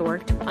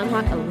Kemba.org to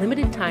unlock a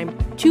limited time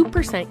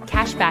 2%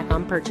 cash back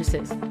on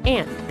purchases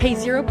and pay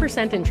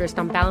 0% interest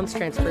on balance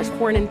transfers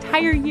for an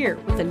entire year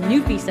with a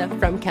new visa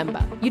from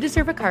Kemba. You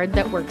deserve a card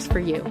that works for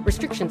you.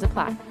 Restrictions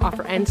apply.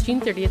 Offer ends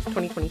June 30th,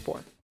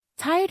 2024.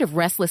 Tired of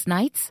restless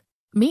nights?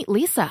 Meet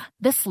Lisa,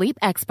 the sleep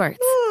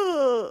experts.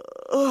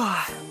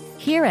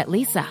 Here at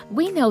Lisa,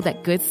 we know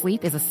that good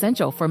sleep is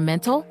essential for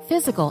mental,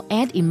 physical,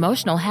 and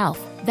emotional health.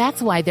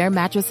 That's why their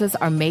mattresses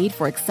are made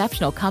for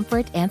exceptional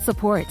comfort and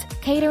support,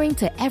 catering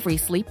to every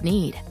sleep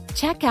need.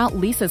 Check out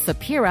Lisa's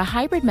Sapira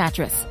Hybrid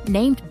Mattress,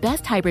 named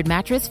Best Hybrid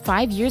Mattress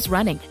 5 years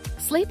running.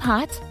 Sleep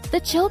hot? The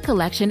Chill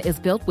Collection is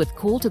built with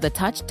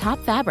cool-to-the-touch top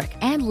fabric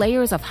and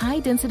layers of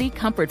high-density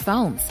comfort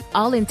foams,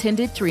 all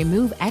intended to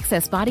remove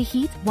excess body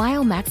heat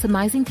while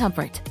maximizing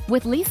comfort.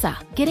 With Lisa,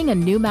 getting a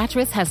new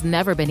mattress has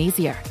never been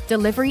easier.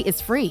 Delivery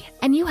is free,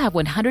 and you have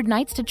 100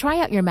 nights to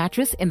try out your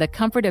mattress in the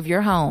comfort of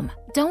your home.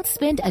 Don't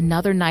spend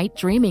another night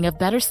dreaming of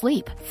better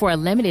sleep. For a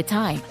limited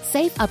time,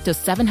 save up to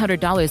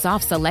 $700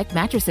 off select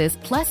mattresses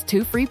plus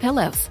 2 free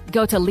pillows.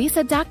 Go to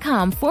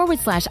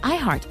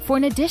lisa.com/iHeart for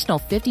an additional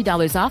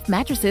 $50 off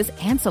mattresses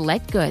and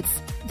select goods.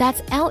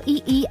 That's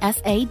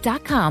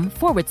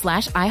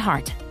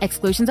LEESA.com/iHeart.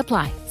 Exclusions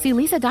apply. See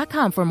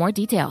lisa.com for more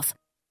details.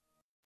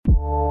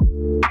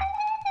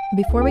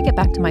 Before we get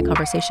back to my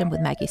conversation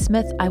with Maggie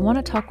Smith, I want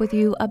to talk with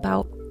you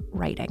about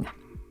writing.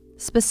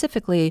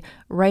 Specifically,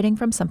 writing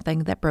from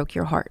something that broke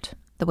your heart,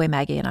 the way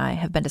Maggie and I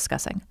have been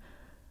discussing.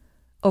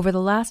 Over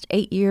the last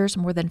 8 years,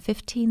 more than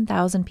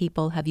 15,000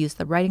 people have used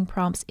the writing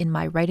prompts in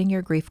my Writing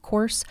Your Grief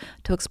course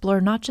to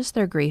explore not just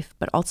their grief,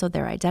 but also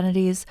their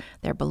identities,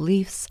 their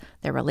beliefs,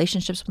 their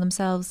relationships with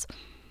themselves.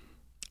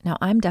 Now,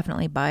 I'm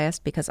definitely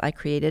biased because I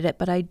created it,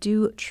 but I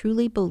do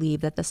truly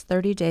believe that this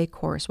 30-day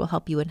course will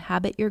help you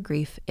inhabit your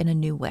grief in a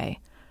new way.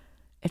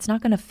 It's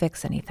not going to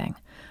fix anything,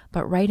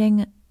 but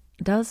writing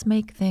does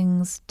make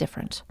things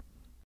different.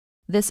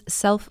 This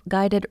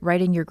self-guided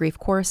Writing Your Grief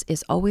course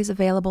is always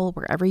available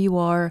wherever you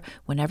are,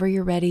 whenever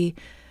you're ready,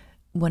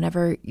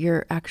 whenever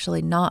you're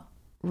actually not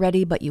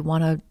ready, but you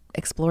want to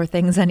explore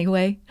things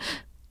anyway.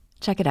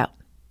 Check it out.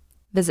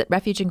 Visit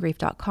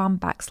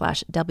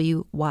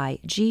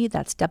refugeandgrief.com/WYG.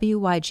 That's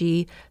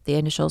WYG, the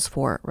initials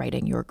for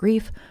Writing Your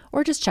Grief,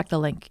 or just check the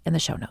link in the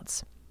show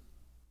notes.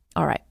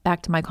 All right,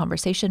 back to my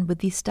conversation with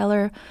the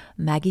stellar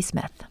Maggie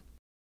Smith.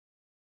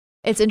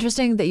 It's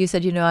interesting that you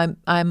said,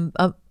 I'm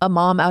a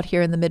mom out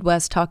here in the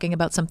Midwest talking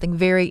about something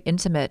very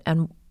intimate.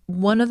 And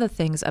one of the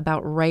things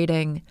about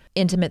writing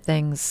intimate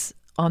things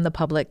on the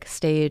public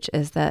stage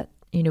is that,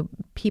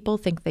 people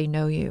think they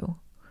know you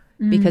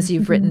because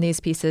you've written these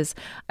pieces.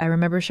 I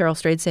remember Cheryl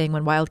Strayed saying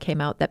when Wild came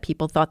out that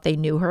people thought they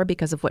knew her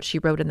because of what she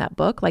wrote in that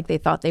book. Like they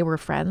thought they were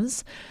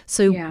friends.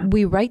 So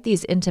we write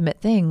these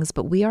intimate things,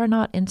 but we are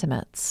not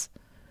intimates.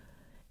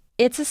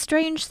 It's a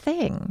strange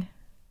thing.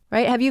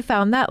 Right? Have you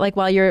found that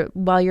while you're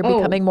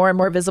becoming more and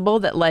more visible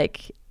that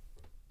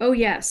Oh,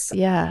 yes.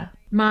 Yeah.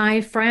 My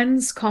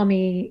friends call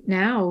me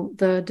now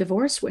the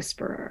divorce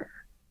whisperer.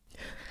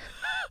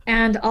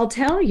 And I'll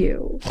tell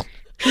you,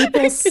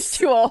 people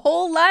do a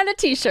whole line of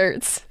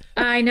t-shirts.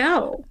 I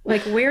know.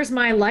 Where's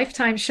my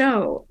Lifetime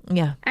show?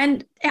 Yeah.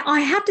 And I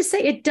have to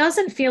say, it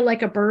doesn't feel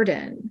like a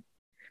burden.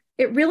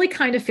 It really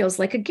kind of feels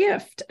like a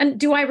gift. And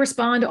do I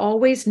respond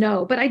always?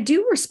 No, but I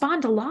do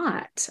respond a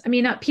lot. I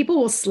mean, people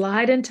will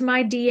slide into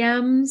my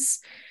DMs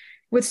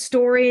with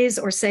stories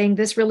or saying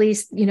this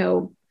release,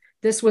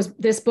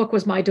 this book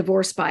was my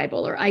divorce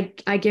Bible, or I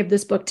give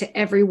this book to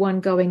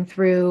everyone going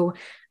through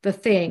the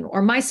thing,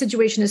 or my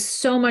situation is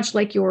so much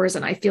like yours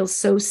and I feel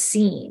so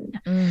seen,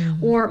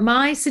 or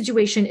my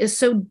situation is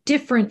so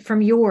different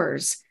from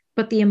yours,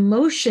 but the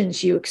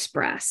emotions you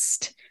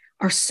expressed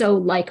are so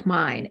like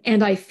mine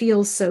and I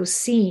feel so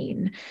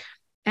seen.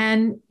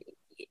 And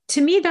to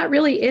me, that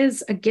really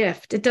is a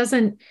gift. It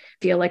doesn't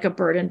feel like a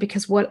burden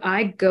because what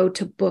I go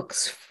to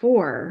books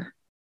for,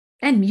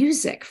 and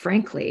music,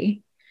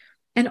 frankly,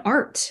 and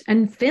art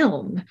and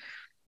film,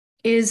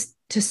 is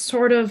to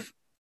sort of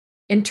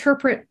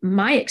interpret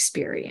my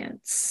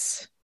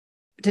experience,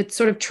 to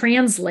sort of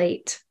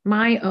translate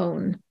my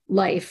own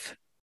life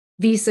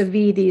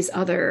vis-a-vis these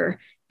other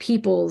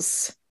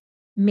people's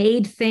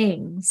made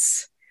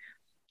things.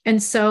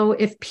 And so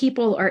if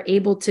people are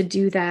able to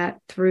do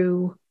that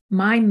through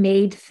my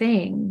made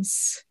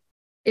things,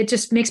 it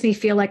just makes me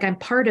feel like I'm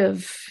part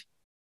of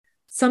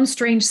some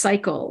strange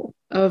cycle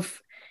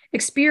of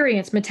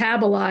experience,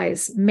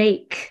 metabolize,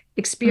 make,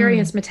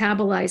 experience,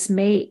 metabolize,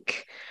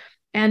 make.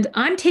 And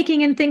I'm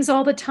taking in things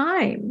all the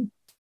time.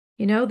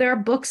 There are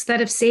books that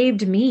have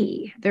saved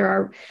me. There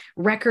are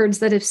records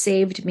that have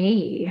saved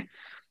me.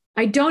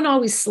 I don't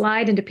always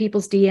slide into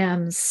people's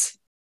DMs,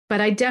 but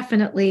I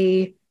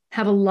definitely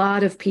have a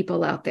lot of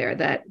people out there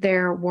that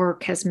their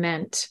work has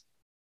meant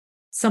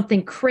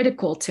something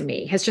critical to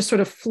me has just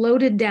sort of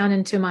floated down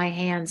into my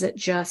hands at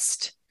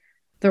just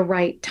the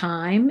right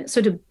time.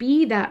 So to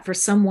be that for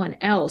someone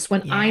else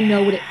when I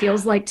know what it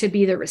feels like to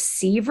be the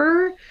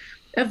receiver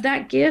of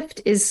that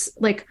gift is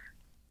like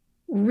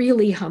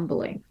really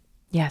humbling.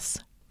 Yes.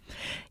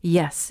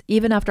 Yes.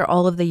 Even after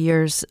all of the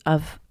years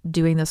of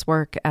doing this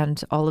work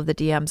and all of the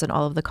DMs and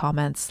all of the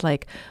comments,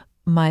 like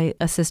my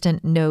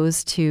assistant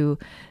knows to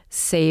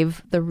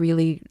save the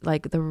really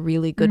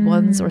good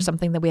ones or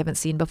something that we haven't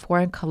seen before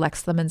and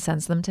collects them and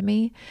sends them to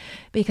me,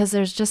 because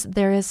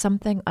there is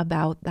something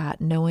about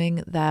that,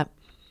 knowing that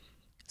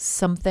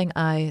something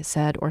I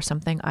said or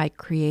something I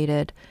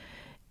created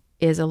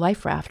is a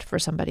life raft for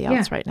somebody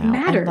else right now.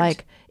 Mattered. And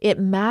like it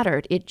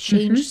mattered. It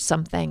changed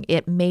something.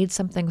 It made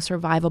something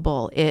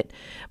survivable. It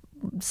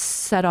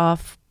set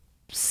off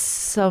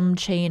some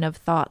chain of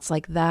thoughts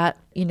like that.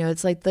 You know,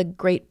 it's like the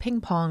great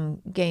ping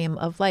pong game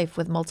of life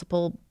with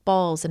multiple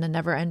balls in a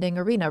never ending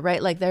arena,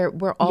 right? Like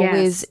we're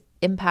always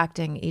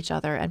impacting each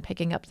other and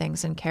picking up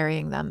things and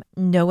carrying them.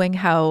 Knowing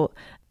how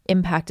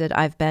impacted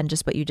I've been,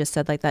 just what you just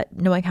said, like that,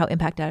 knowing how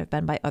impacted I've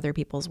been by other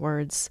people's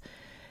words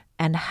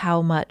and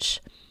how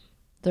much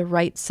the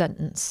right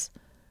sentence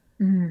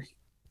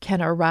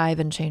can arrive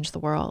and change the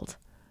world.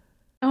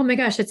 Oh my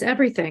gosh, it's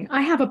everything.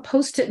 I have a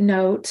Post-it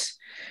note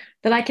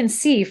that I can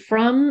see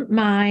from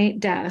my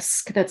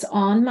desk that's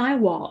on my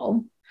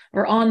wall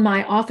or on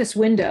my office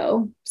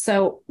window.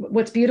 So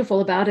what's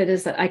beautiful about it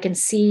is that I can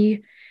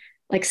see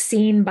like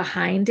scene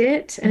behind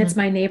it, and it's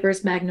my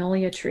neighbor's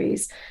magnolia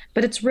trees,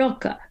 but it's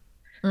Rilke.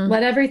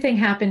 Let everything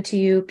happen to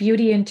you,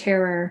 beauty and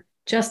terror,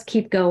 just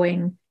keep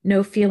going.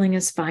 No feeling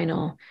is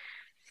final.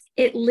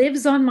 It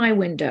lives on my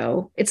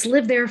window. It's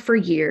lived there for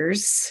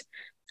years.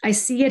 I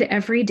see it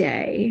every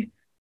day,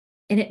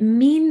 and it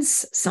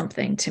means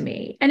something to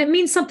me. And it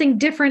means something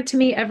different to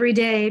me every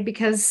day,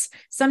 because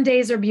some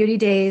days are beauty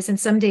days and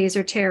some days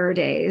are terror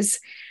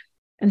days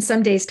and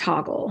some days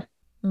toggle,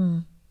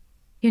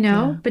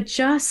 but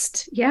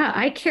just,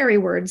 I carry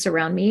words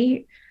around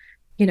me,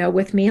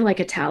 with me like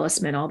a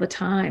talisman all the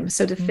time.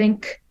 So to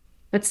think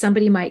that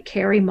somebody might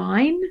carry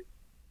mine,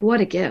 what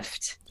a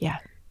gift. Yeah,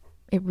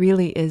 it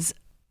really is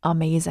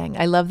amazing.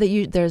 I love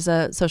that there's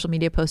a social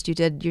media post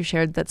you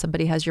shared that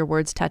somebody has your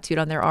words tattooed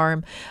on their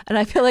arm. And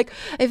I feel like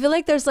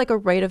there's like a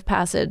rite of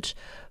passage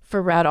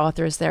for rad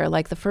authors there.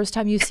 Like the first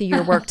time you see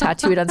your work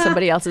tattooed on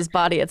somebody else's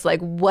body, it's like,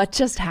 what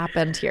just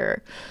happened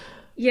here?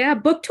 Yeah,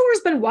 book tour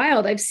has been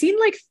wild. I've seen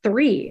like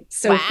 3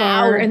 so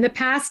far in the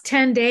past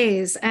 10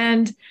 days.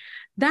 And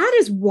that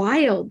is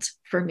wild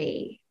for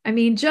me. I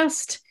mean,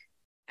 just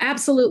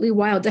absolutely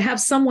wild to have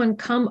someone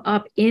come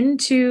up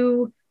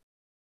into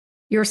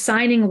your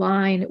signing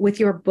line with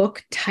your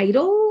book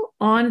title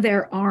on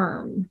their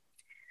arm.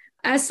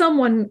 As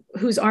someone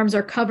whose arms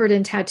are covered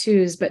in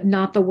tattoos, but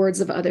not the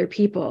words of other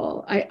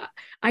people,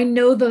 I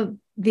know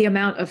the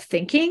amount of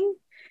thinking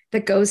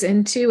that goes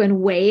into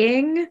and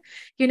weighing.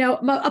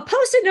 A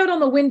Post-it note on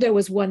the window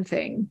is one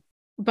thing,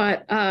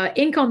 but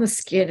ink on the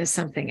skin is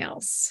something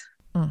else.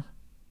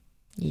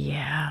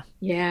 Yeah.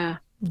 Yeah.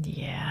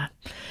 Yeah.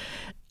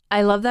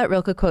 I love that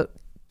Rilke quote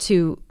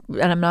too,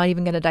 and I'm not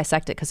even going to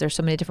dissect it because there's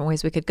so many different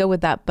ways we could go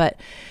with that, but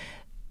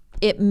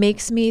it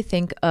makes me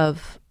think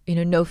of,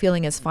 no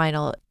feeling is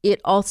final.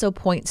 It also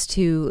points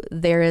to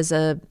there is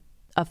a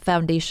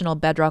foundational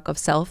bedrock of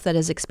self that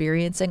is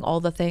experiencing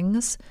all the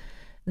things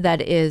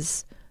that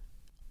is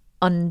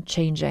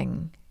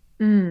unchanging.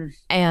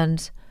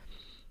 And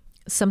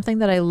something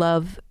that I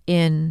love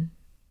in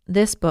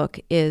this book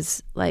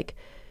is like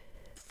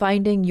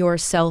finding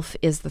yourself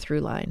is the through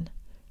line.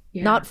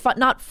 Yeah.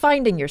 Not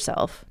finding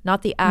yourself,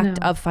 not the act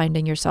of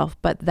finding yourself,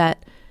 but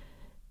that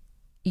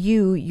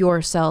you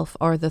yourself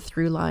are the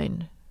through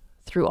line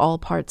through all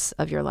parts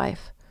of your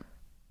life.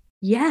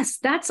 Yes,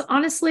 that's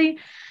honestly,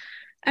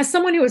 as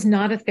someone who is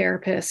not a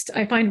therapist,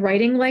 I find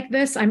writing like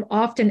this, I'm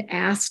often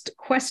asked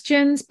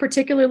questions,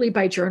 particularly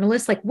by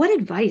journalists, like, what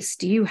advice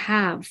do you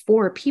have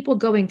for people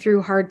going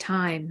through hard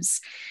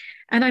times?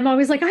 And I'm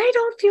always like, I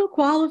don't feel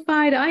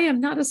qualified. I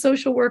am not a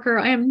social worker.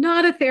 I am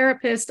not a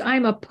therapist.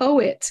 I'm a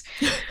poet.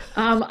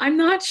 I'm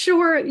not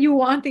sure you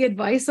want the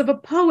advice of a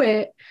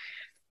poet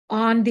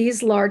on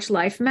these large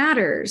life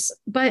matters.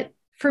 But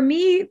for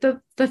me,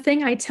 the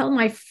thing I tell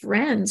my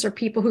friends or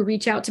people who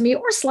reach out to me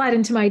or slide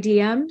into my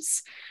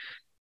DMs,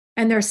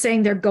 and they're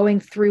saying they're going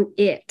through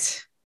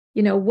it,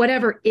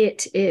 whatever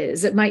it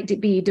is, it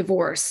might be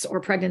divorce or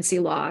pregnancy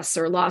loss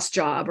or lost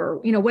job or,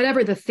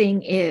 whatever the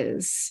thing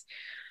is.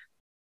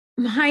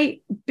 My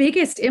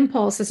biggest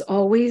impulse is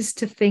always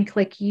to think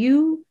like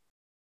you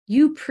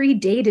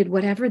predated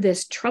whatever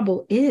this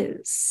trouble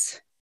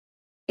is.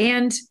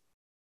 And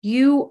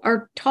you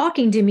are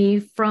talking to me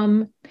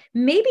from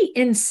maybe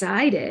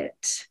inside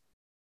it,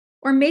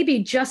 or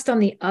maybe just on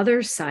the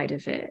other side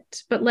of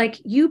it. But like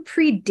you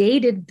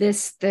predated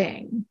this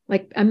thing.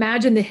 Like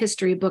imagine the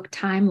history book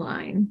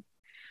timeline.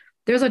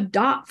 There's a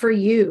dot for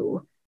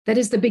you that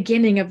is the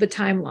beginning of the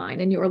timeline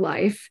in your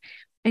life.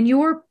 And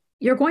you're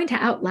going to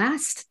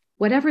outlast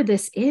whatever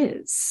this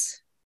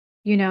is.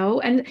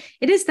 and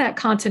it is that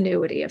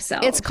continuity of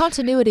self. It's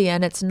continuity,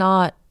 and it's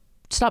not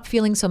stop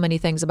feeling so many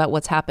things about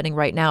what's happening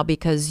right now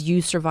because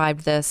you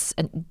survived this.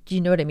 And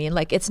you know what I mean?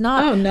 Like, it's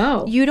not, oh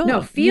no, you don't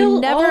no,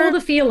 feel all the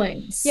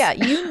feelings. Yeah.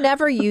 You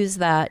never use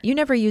that. You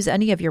never use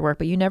any of your work,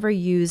 but you never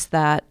use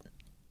that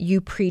you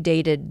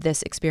predated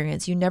this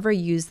experience. You never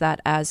use that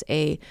as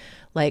a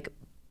like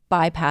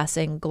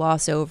bypassing,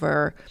 gloss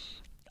over.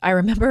 I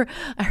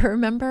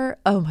remember,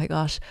 oh my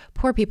gosh,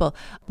 poor people.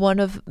 One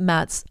of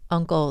Matt's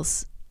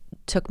uncles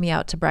took me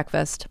out to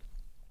breakfast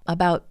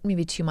about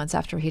maybe 2 months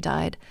after he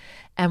died.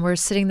 And we're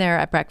sitting there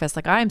at breakfast,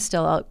 like I'm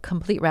still a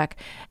complete wreck.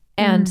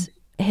 And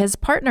his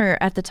partner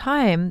at the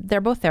time,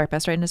 they're both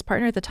therapists, right? And his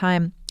partner at the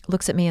time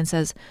looks at me and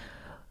says,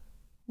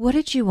 what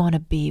did you want to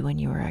be when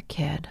you were a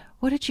kid?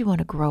 What did you want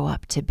to grow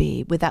up to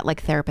be? With that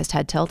like therapist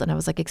head tilt. And I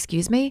was like,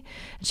 excuse me?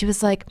 And she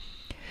was like,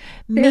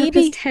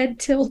 maybe therapist head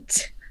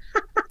tilt.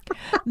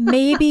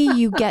 Maybe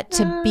you get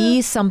to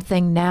be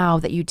something now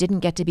that you didn't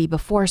get to be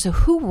before. So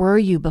who were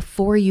you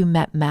before you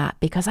met Matt?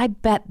 Because I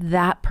bet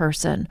that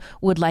person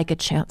would like a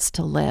chance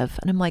to live.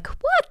 And I'm like,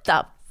 what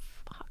the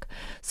fuck?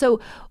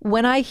 So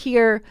when I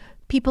hear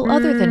people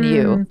other than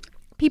you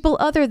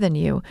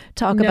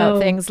talk about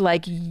things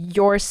like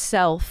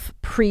yourself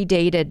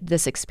predated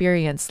this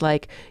experience,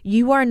 like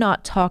you are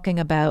not talking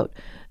about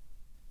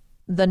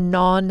the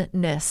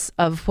non-ness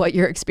of what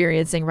you're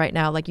experiencing right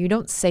now. Like you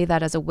don't say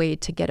that as a way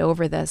to get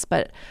over this,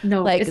 but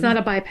no, like, it's not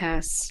a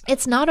bypass.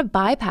 It's not a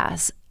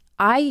bypass.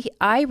 I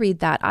read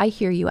that. I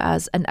hear you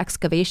as an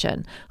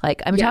excavation.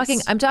 Like I'm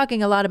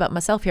talking a lot about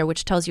myself here,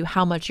 which tells you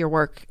how much your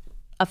work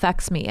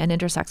affects me and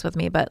intersects with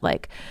me. But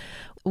like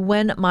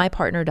when my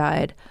partner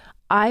died,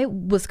 I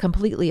was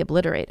completely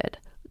obliterated.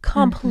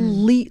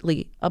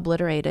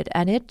 Obliterated.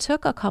 And it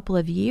took a couple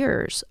of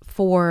years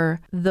for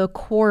the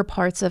core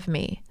parts of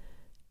me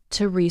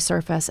to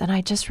resurface. And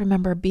I just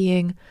remember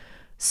being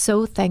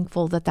so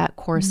thankful that that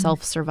core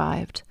self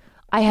survived.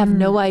 I have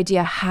no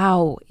idea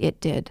how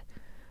it did,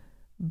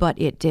 but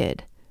it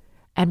did.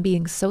 And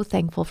being so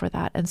thankful for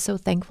that, and so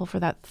thankful for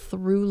that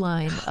through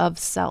line of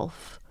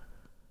self.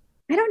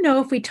 I don't know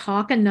if we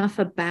talk enough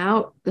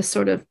about the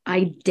sort of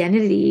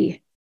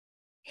identity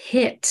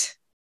hit,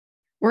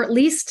 or at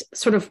least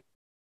sort of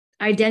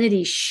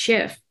identity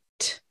shift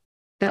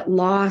that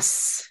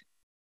loss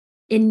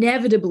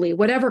inevitably,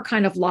 whatever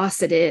kind of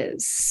loss it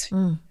is,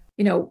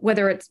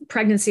 whether it's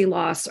pregnancy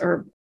loss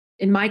or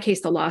in my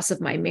case, the loss of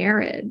my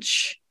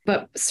marriage,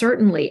 but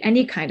certainly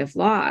any kind of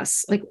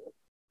loss, like,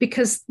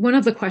 because one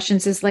of the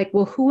questions is like,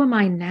 well, who am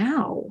I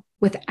now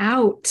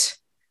without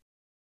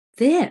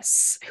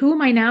this? Who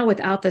am I now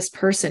without this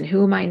person?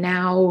 Who am I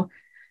now?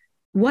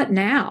 What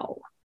now?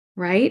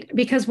 Right?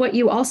 Because what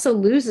you also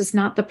lose is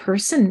not the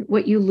person.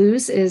 What you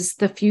lose is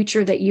the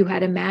future that you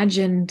had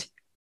imagined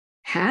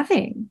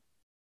having.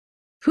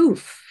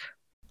 Poof.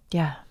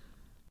 Yeah.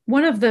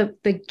 One of the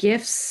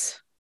gifts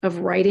of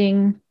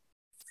writing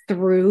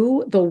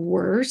through the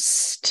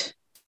worst,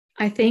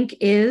 I think,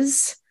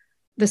 is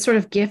the sort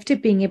of gift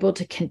of being able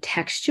to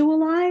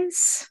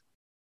contextualize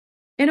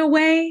in a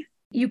way.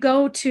 You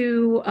go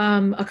to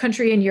a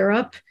country in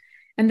Europe,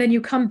 and then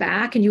you come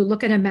back and you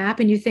look at a map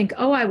and you think,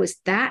 oh, I was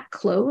that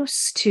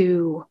close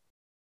to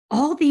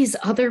all these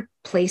other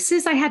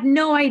places. I had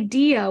no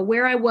idea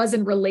where I was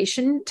in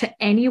relation to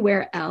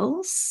anywhere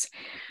else.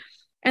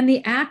 And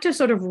the act of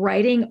sort of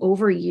writing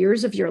over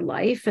years of your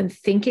life and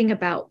thinking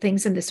about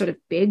things in this sort of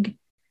big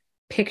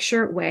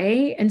picture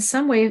way, in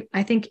some way,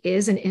 I think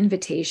is an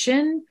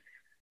invitation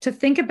to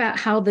think about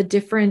how the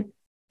different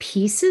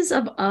pieces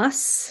of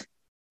us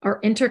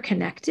are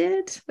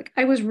interconnected. Like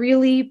I was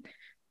really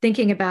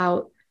thinking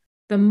about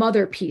the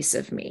mother piece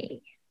of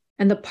me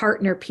and the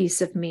partner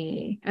piece of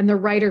me and the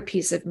writer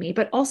piece of me,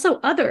 but also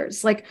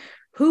others. Like,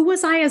 who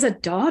was I as a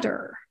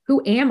daughter?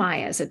 Who am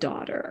I as a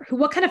daughter?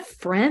 What kind of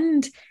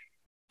friend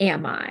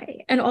am I?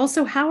 And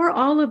also, how are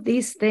all of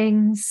these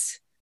things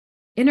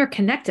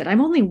interconnected?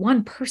 I'm only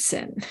one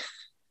person.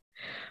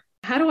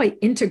 How do I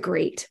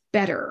integrate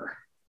better,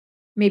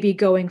 maybe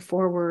going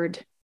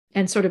forward,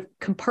 and sort of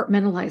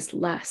compartmentalize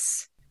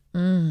less?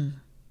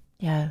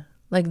 Yeah.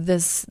 Like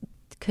this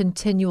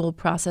continual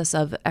process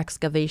of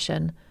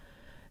excavation,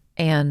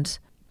 and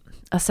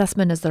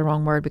assessment is the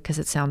wrong word because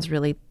it sounds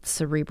really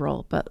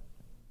cerebral, but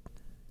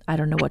I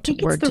don't know what to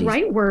word. It's the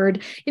right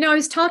word. I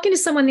was talking to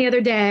someone the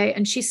other day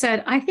and she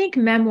said, I think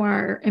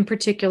memoir in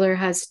particular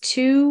has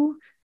two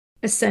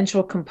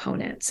essential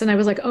components. And I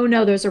was like, oh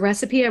no, there's a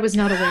recipe I was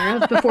not aware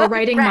of before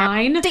writing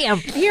mine. Damn.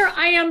 Here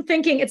I am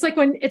thinking, it's like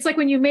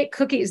when you make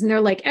cookies and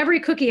they're like, every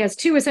cookie has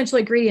two essential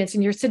ingredients.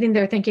 And you're sitting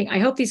there thinking, I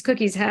hope these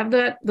cookies have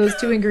those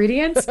two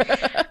ingredients.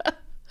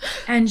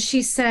 And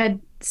she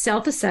said,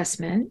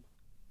 self-assessment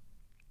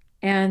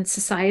and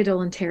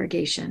societal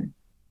interrogation.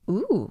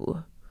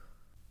 Ooh.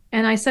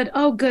 And I said,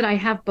 oh, good, I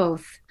have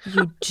both.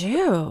 You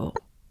do?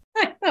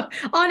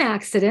 On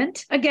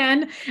accident.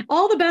 Again,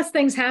 all the best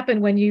things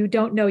happen when you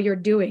don't know you're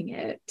doing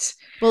it.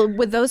 Well,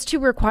 with those two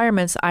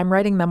requirements, I'm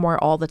writing memoir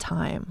all the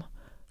time.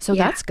 So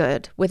that's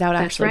good without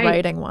actually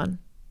writing one.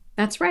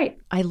 That's right.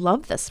 I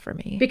love this for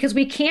me. Because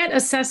we can't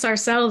assess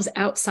ourselves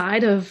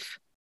outside of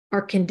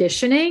our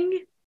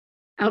conditioning,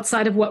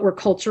 outside of what we're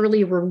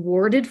culturally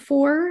rewarded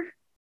for.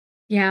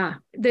 Yeah,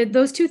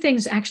 those two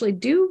things actually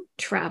do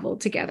travel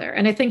together.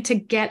 And I think to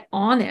get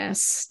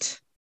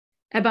honest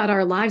about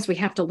our lives, we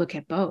have to look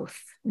at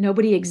both.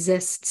 Nobody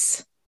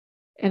exists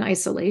in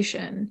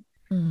isolation.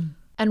 And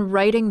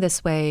writing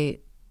this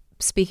way,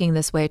 speaking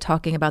this way,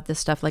 talking about this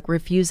stuff, like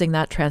refusing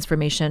that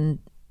transformation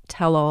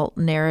tell-all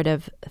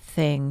narrative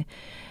thing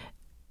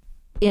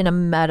in a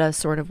meta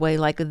sort of way,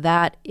 like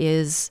that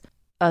is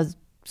a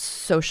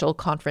social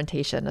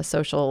confrontation, a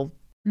social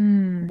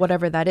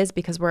whatever that is,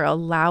 because we're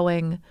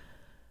allowing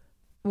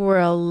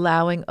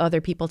other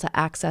people to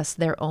access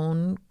their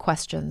own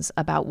questions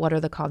about what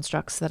are the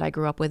constructs that I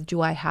grew up with. Do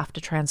I have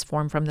to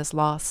transform from this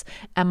loss?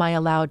 Am I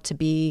allowed to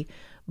be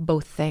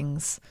both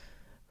things?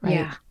 Right.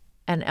 Yeah.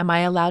 And am I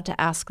allowed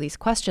to ask these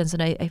questions?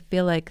 And I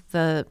feel like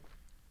I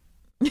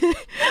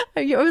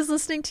was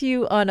listening to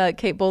you on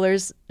Kate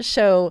Bowler's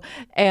show,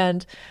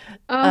 and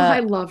I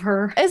love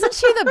her. Isn't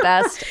she the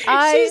best?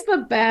 She's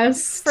the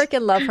best.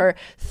 Freaking love her.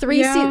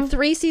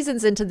 Three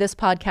seasons into this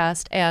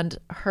podcast, and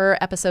her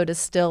episode is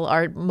still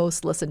our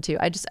most listened to.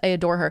 I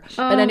adore her.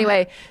 But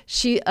anyway,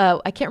 she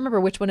I can't remember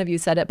which one of you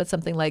said it, but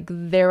something like,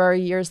 there are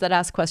years that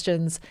ask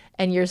questions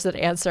and years that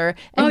answer.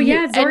 And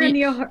Zora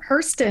Neale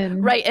Hurston.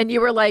 Right. And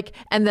you were like,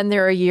 and then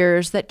there are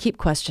years that keep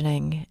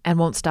questioning and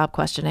won't stop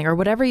questioning, or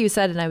whatever you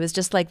said. And I was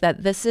just like,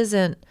 that this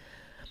isn't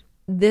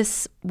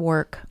this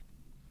work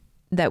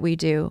that we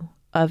do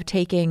of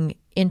taking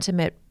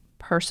intimate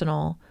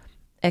personal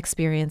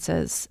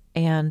experiences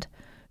and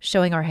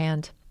showing our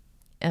hand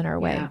in our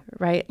way,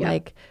 right? Yeah.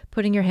 Like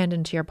putting your hand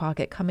into your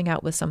pocket, coming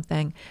out with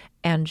something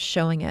and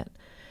showing it.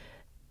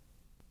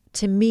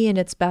 To me, in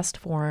its best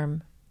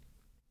form,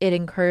 it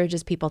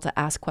encourages people to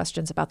ask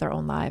questions about their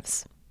own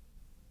lives.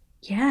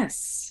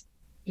 Yes.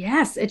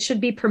 Yes. It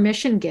should be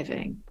permission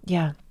giving.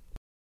 Yeah.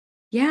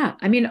 Yeah.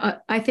 I mean,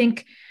 I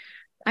think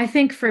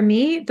for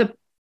me, the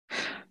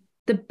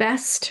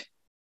best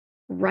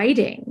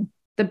writing,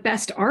 the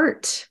best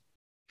art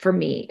for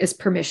me is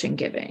permission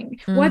giving,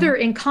 whether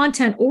in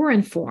content or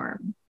in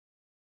form,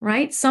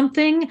 right?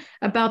 Something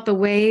about the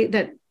way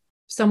that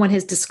someone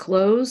has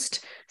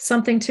disclosed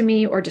something to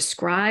me or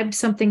described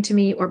something to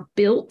me or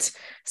built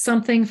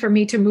something for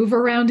me to move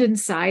around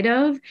inside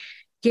of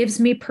gives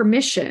me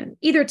permission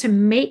either to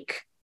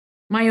make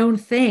my own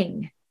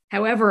thing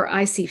however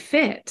I see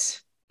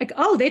fit. Like,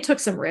 oh, they took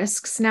some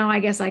risks. Now I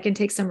guess I can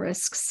take some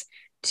risks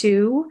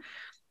too.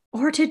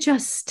 Or to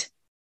just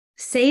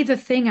say the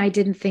thing I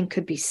didn't think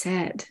could be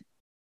said.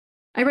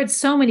 I read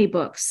so many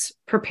books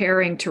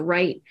preparing to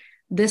write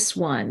this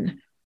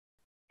one,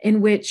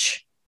 in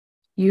which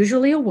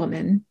usually a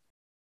woman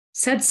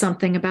said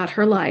something about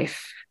her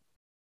life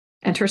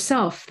and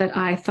herself that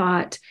I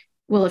thought,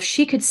 well, if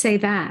she could say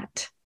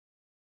that,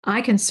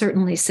 I can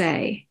certainly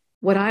say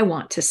what I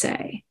want to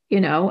say,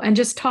 and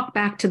just talk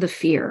back to the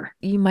fear.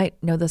 You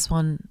might know this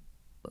one.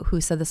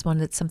 Who said this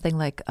one? It's something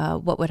like,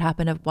 what would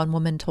happen if one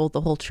woman told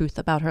the whole truth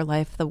about her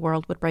life? The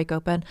world would break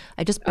open.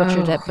 I just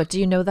butchered it, but do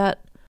you know that?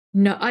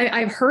 No,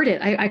 I've heard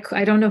it.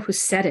 I don't know who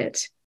said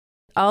it.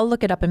 I'll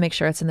look it up and make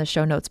sure it's in the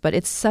show notes, but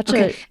it's such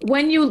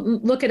When you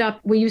look it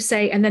up, will you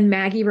say, and then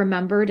Maggie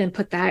remembered and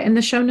put that in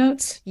the show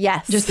notes?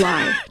 Yes. Just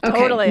lie.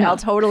 Totally. No. I'll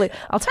totally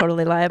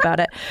lie about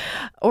it.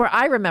 Or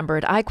I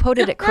remembered. I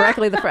quoted it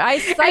correctly. I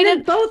cited. And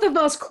then both of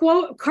us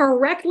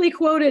correctly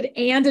quoted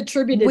and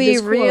attributed this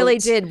quote. We really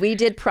did. We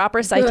did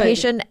proper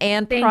citation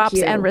and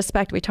props and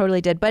respect. We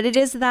totally did. But it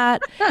is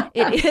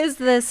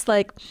this,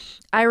 like,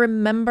 I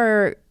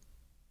remember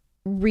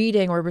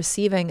reading or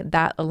receiving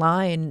that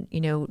line,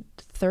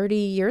 30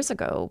 years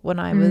ago when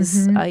I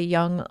was a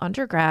young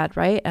undergrad,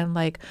 right? And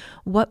like,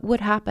 what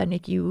would happen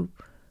if you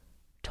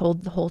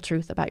told the whole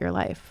truth about your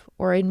life?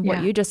 Or in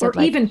what you just said, or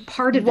like even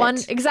part of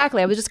it.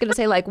 Exactly. I was just going to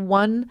say, like,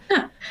 one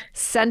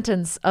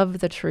sentence of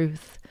the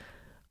truth,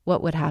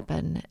 what would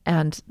happen?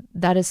 And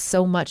that is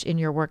so much in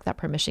your work, that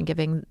permission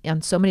giving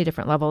on so many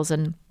different levels.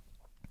 And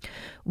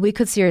we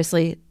could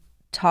seriously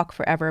talk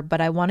forever,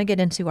 but I want to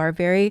get into our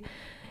very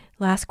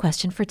last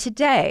question for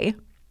today,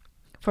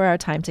 for our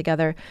time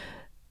together.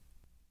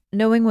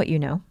 Knowing what you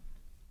know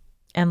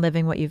and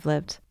living what you've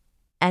lived,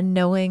 and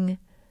knowing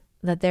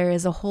that there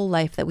is a whole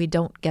life that we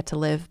don't get to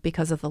live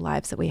because of the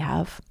lives that we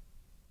have,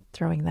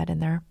 throwing that in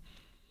there.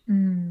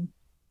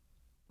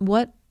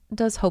 What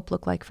does hope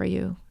look like for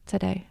you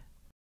today?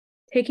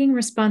 Taking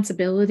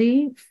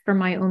responsibility for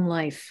my own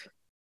life.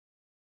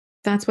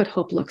 That's what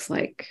hope looks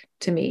like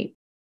to me.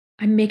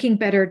 I'm making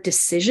better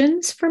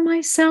decisions for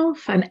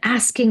myself. I'm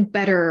asking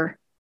better,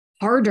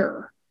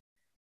 harder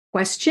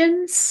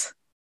questions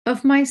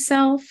of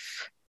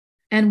myself.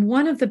 And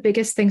one of the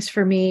biggest things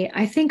for me,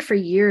 I think for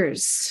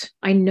years,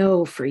 I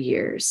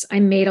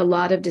made a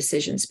lot of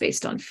decisions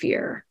based on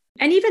fear.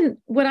 And even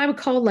what I would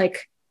call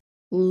like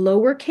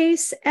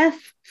lowercase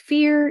f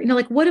fear,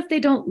 like, what if they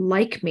don't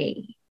like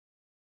me?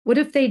 What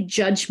if they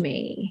judge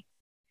me?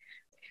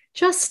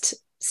 Just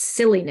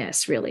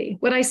silliness, really.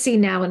 What I see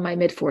now in my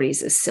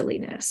mid-40s is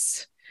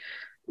silliness.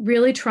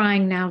 really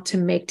trying now to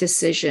make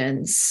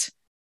decisions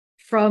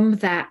from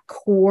that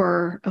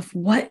core of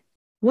what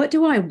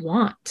do I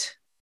want?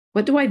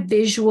 What do I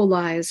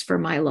visualize for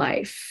my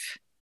life?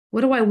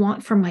 What do I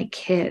want for my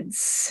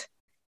kids?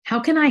 How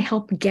can I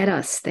help get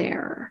us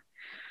there?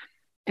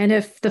 And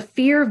if the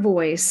fear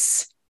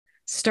voice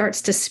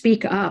starts to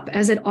speak up,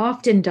 as it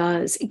often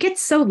does, it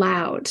gets so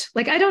loud.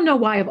 Like, I don't know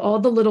why of all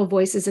the little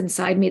voices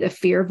inside me, the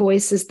fear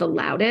voice is the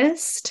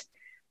loudest.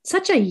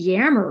 Such a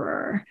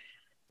yammerer.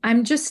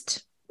 I'm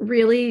just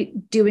really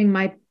doing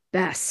my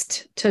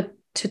best to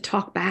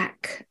talk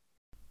back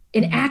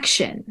in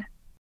action,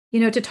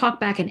 to talk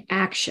back in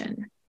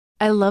action.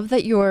 I love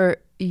that your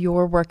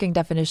working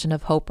definition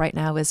of hope right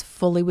now is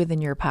fully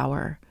within your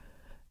power,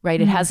 right?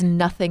 It has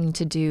nothing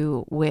to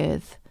do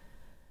with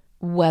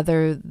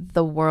whether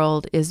the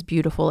world is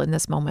beautiful in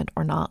this moment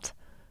or not.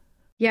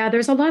 Yeah,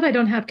 there's a lot I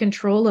don't have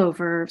control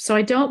over. So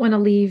I don't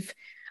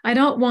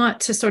want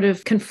to sort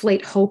of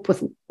conflate hope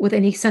with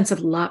any sense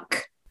of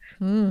luck.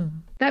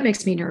 That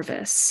makes me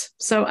nervous.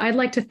 So I'd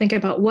like to think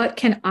about what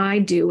can I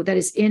do that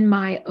is in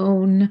my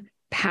own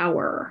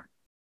power.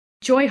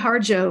 Joy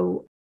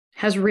Harjo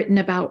has written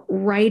about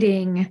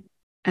writing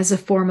as a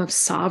form of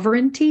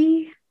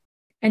sovereignty.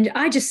 And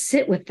I just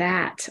sit with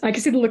that. I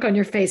can see the look on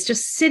your face,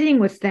 just sitting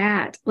with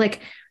that. Like,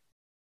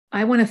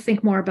 I want to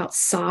think more about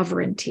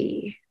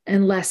sovereignty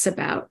and less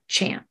about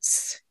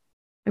chance.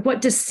 Like,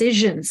 what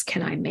decisions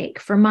can I make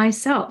for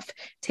myself?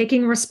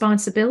 Taking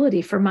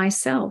responsibility for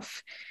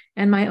myself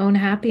and my own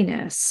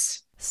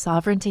happiness.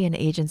 Sovereignty and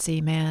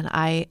agency, man.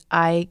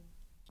 I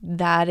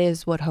that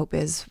is what hope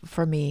is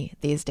for me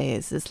these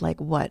days. Is like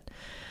what?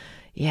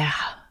 Yeah.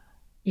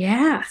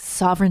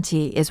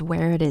 Sovereignty is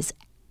where it is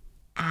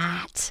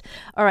at.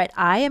 All right,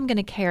 I am going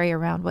to carry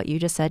around what you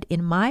just said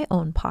in my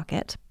own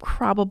pocket,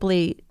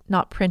 probably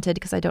not printed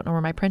because I don't know where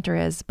my printer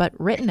is, but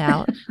written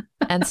out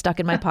and stuck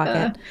in my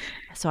pocket.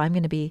 So I'm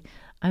going to be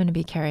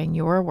carrying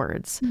your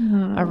words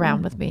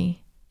around with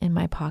me in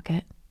my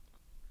pocket.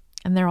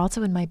 And they're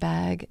also in my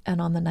bag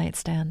and on the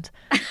nightstand.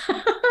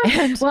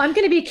 Well, I'm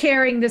going to be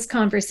carrying this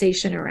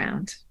conversation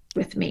around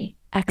with me.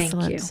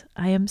 Excellent. Thank you.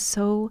 I am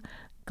so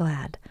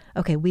glad.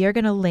 Okay, we are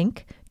going to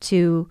link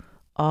to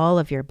all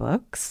of your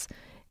books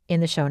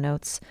in the show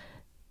notes.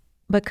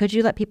 But could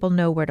you let people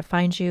know where to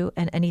find you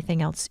and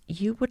anything else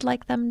you would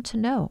like them to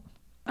know?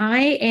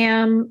 I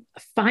am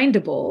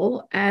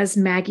findable as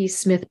Maggie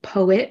Smith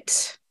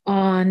Poet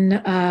on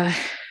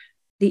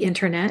the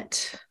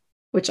internet,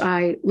 which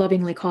I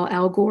lovingly call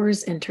Al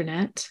Gore's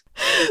internet.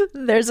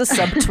 There's a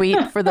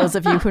subtweet for those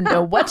of you who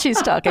know what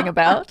she's talking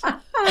about.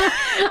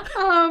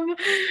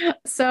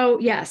 So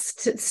yes,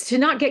 to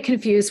not get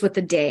confused with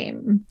the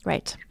Dame.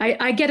 Right.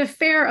 I get a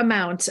fair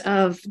amount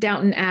of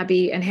Downton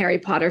Abbey and Harry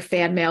Potter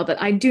fan mail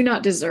that I do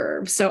not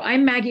deserve. So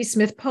I'm Maggie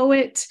Smith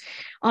Poet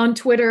on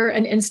Twitter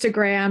and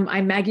Instagram.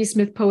 I'm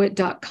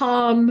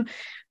maggiesmithpoet.com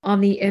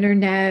on the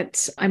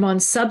internet. I'm on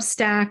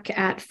Substack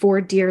at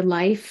For Dear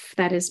Life.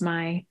 That is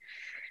my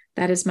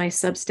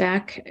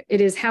Substack.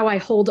 It is how I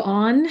hold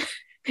on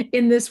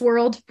in this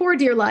world for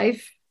dear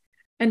life,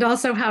 and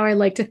also how I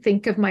like to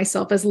think of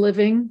myself as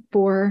living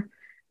for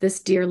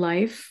this dear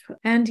life.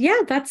 And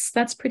yeah,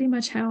 that's pretty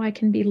much how I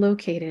can be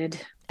located.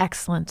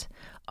 Excellent.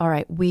 All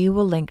right. We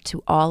will link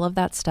to all of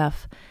that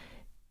stuff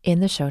in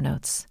the show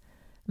notes.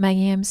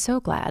 Maggie, I'm so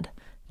glad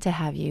to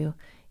have you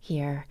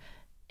here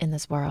in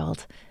this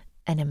world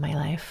and in my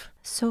life.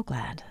 So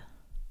glad.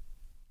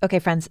 Okay,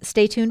 friends,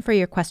 stay tuned for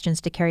your questions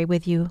to carry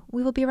with you.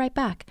 We will be right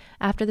back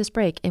after this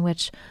break in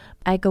which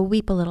I go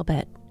weep a little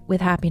bit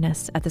with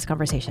happiness at this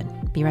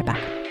conversation. Be right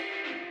back.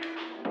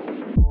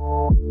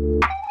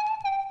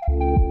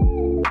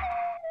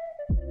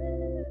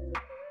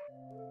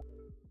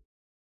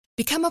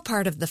 Become a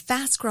part of the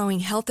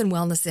fast-growing health and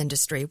wellness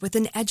industry with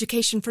an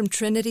education from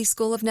Trinity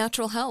School of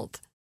Natural Health.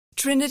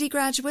 Trinity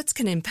graduates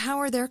can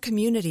empower their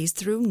communities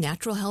through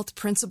natural health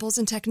principles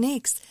and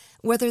techniques,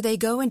 whether they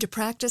go into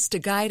practice to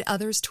guide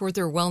others toward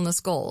their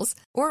wellness goals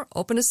or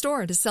open a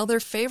store to sell their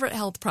favorite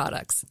health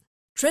products.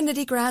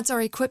 Trinity grads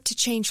are equipped to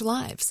change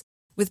lives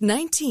with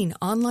 19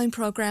 online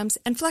programs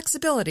and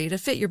flexibility to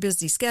fit your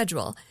busy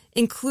schedule,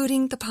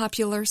 including the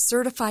popular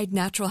Certified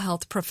Natural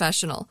Health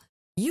Professional.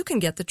 You can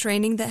get the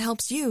training that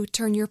helps you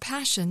turn your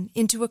passion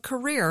into a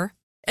career.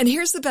 And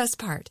here's the best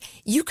part.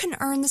 You can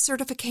earn the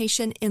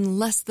certification in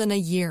less than a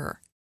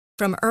year.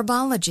 From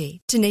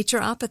herbology to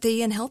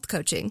naturopathy and health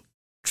coaching,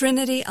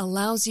 Trinity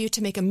allows you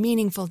to make a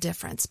meaningful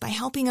difference by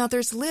helping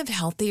others live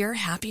healthier,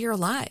 happier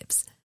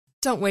lives.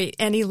 Don't wait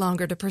any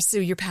longer to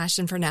pursue your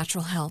passion for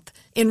natural health.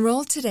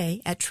 Enroll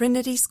today at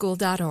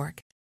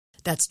trinityschool.org.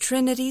 That's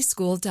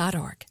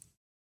trinityschool.org.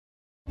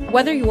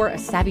 Whether you're a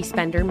savvy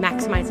spender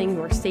maximizing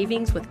your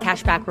savings with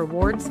cashback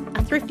rewards,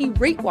 a thrifty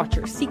rate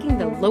watcher seeking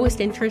the lowest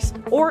interest,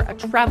 or a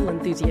travel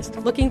enthusiast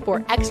looking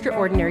for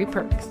extraordinary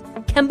perks,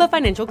 Kemba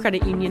Financial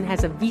Credit Union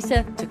has a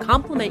visa to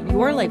complement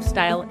your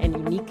lifestyle and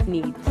unique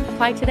needs.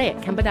 Apply today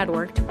at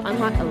Kemba.org to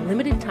unlock a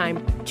limited-time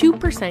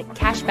 2%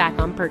 cash back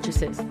on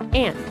purchases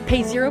and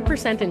pay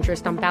 0%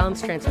 interest on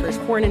balance transfers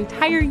for an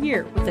entire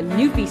year with a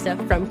new visa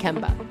from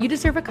Kemba. You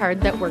deserve a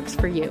card that works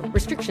for you.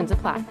 Restrictions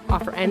apply.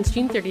 Offer ends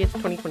June 30th,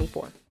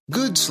 2024.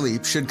 Good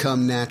sleep should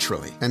come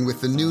naturally, and with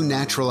the new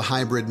Natural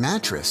Hybrid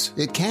mattress,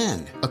 it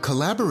can. A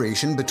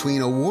collaboration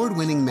between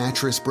award-winning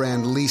mattress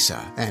brand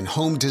Lisa and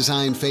home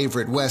design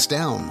favorite West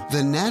Elm,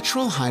 the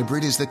Natural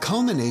Hybrid is the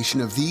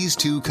culmination of these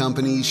two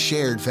companies'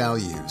 shared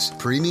values: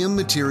 premium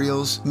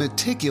materials,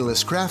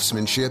 meticulous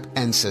craftsmanship,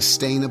 and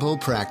sustainable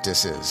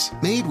practices.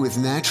 Made with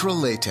natural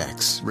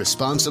latex,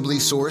 responsibly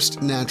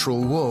sourced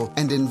natural wool,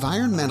 and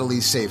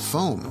environmentally safe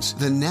foams,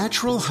 the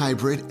Natural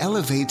Hybrid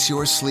elevates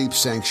your sleep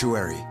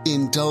sanctuary,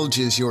 indulges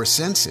your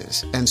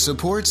senses, and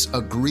supports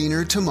a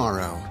greener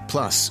tomorrow.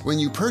 Plus, when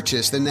you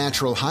purchase the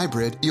Natural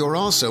Hybrid, you're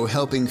also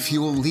helping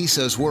fuel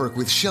Lisa's work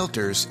with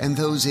shelters and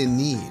those in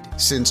need.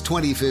 Since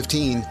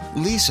 2015,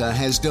 Lisa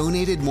has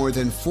donated more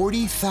than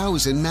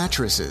 40,000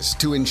 mattresses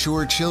to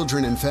ensure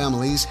children and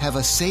families have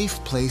a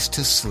safe place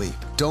to sleep.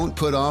 Don't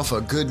put off a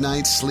good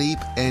night's sleep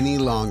any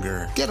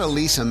longer. Get a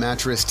Lisa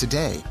mattress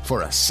today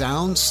for a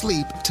sound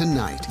sleep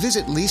tonight.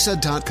 Visit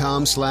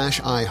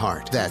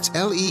lisa.com/iHeart. That's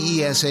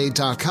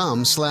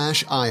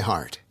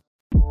LEESA.com/iHeart.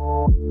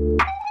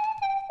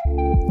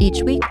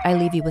 Each week, I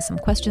leave you with some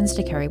questions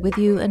to carry with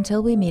you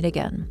until we meet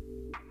again.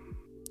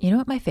 You know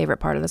what my favorite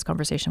part of this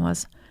conversation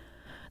was?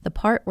 The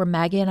part where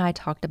Maggie and I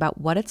talked about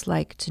what it's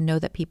like to know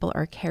that people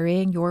are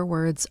carrying your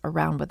words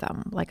around with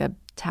them, like a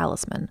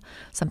talisman,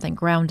 something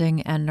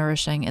grounding and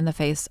nourishing in the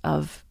face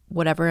of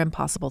whatever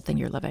impossible thing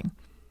you're living.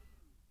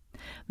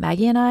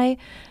 Maggie and I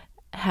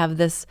have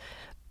this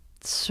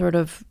sort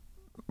of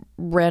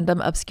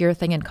random obscure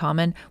thing in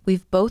common.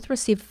 We've both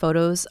received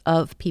photos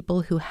of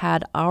people who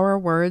had our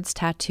words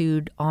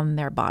tattooed on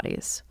their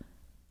bodies.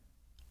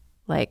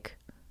 Like,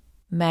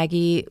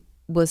 Maggie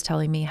was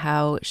telling me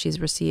how she's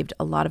received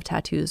a lot of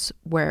tattoos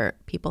where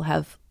people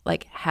have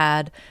like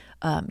had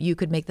 "you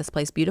could make this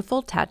place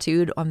beautiful"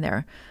 tattooed on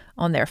their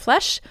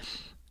flesh.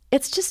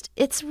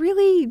 It's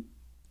really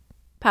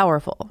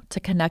powerful to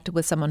connect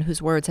with someone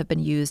whose words have been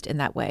used in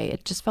that way.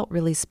 It just felt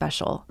really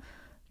special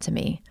to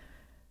me.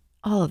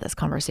 All of this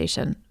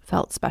conversation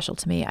felt special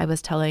to me. I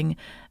was telling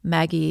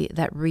Maggie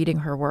that reading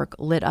her work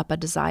lit up a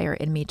desire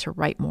in me to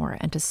write more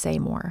and to say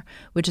more,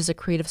 which is a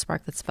creative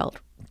spark that's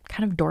felt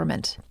kind of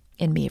dormant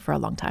in me for a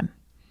long time.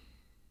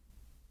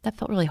 That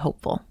felt really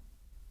hopeful.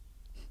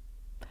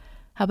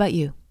 How about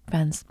you,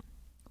 friends?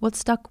 What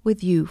stuck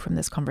with you from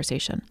this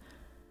conversation?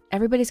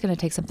 Everybody's going to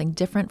take something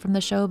different from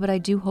the show, but I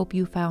do hope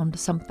you found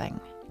something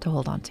to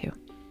hold on to.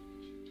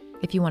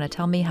 If you want to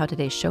tell me how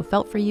today's show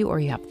felt for you or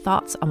you have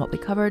thoughts on what we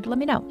covered, let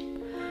me know.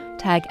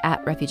 Tag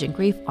 @Refuge and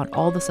Grief on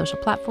all the social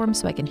platforms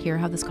so I can hear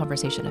how this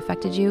conversation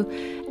affected you.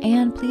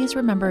 And please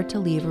remember to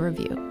leave a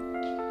review.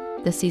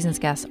 This season's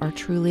guests are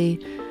truly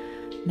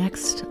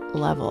next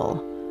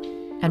level,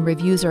 and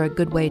reviews are a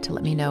good way to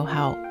let me know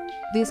how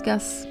these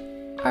guests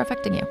are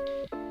affecting you.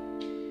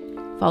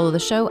 Follow the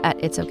show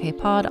at It's Okay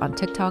Pod on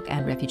TikTok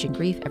and Refuge and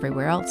Grief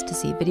everywhere else to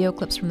see video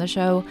clips from the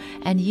show,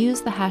 and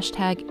use the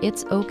hashtag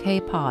It's Okay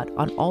Pod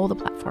on all the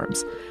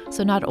platforms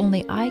so not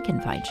only I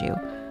can find you,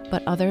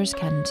 but others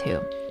can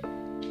too.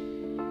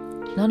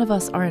 None of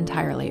us are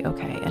entirely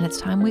okay, and it's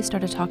time we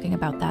started talking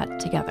about that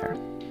together,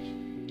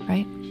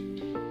 right?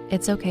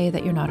 It's okay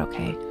that you're not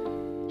okay.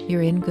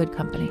 You're in good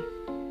company.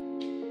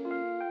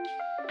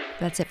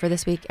 That's it for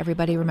this week,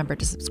 everybody. Remember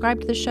to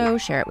subscribe to the show,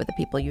 share it with the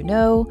people you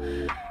know.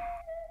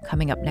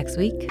 Coming up next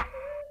week,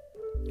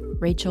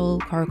 Rachel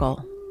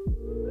Cargill.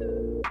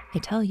 I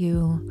tell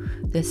you,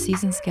 this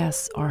season's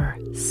guests are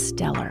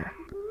stellar.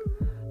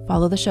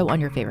 Follow the show on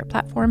your favorite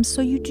platforms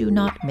so you do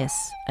not miss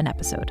an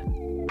episode.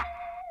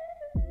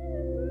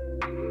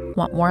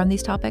 Want more on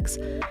these topics?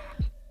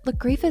 Look,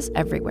 grief is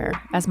everywhere.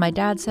 As my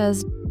dad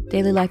says,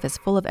 daily life is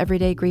full of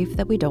everyday grief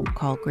that we don't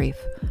call grief.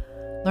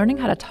 Learning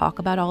how to talk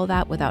about all of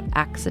that without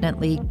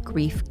accidentally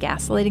grief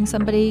gaslighting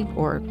somebody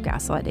or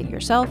gaslighting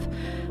yourself,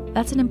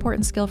 that's an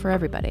important skill for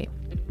everybody.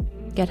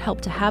 Get help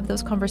to have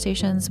those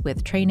conversations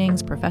with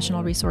trainings,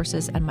 professional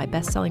resources, and my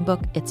best-selling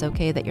book, It's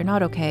Okay That You're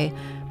Not Okay,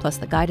 plus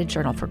the guided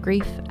journal for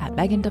grief at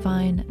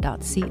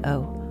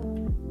megandevine.co.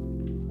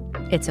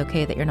 It's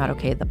Okay That You're Not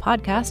Okay, the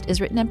podcast,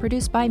 is written and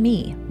produced by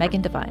me,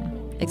 Megan Devine.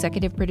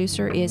 Executive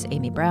producer is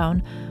Amy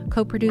Brown,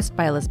 co-produced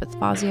by Elizabeth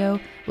Fazio,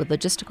 with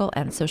logistical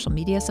and social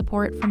media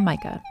support from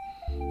Micah.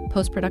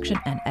 Post-production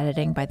and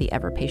editing by the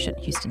ever-patient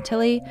Houston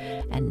Tilley.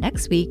 And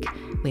next week,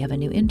 we have a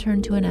new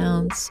intern to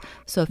announce.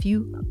 So if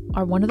you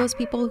are one of those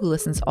people who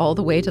listens all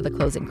the way to the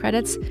closing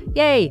credits,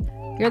 yay!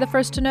 You're the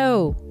first to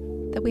know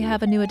that we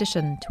have a new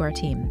addition to our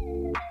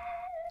team.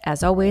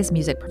 As always,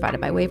 music provided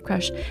by Wave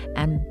Crush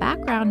and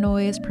background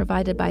noise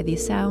provided by the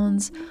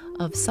sounds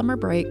of summer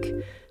break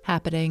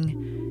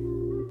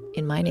happening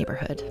in my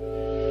neighborhood.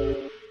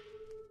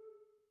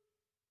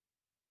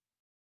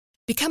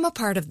 Become a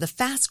part of the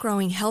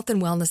fast-growing health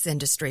and wellness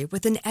industry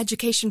with an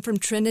education from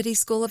Trinity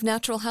School of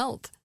Natural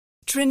Health.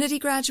 Trinity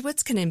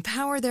graduates can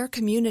empower their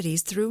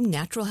communities through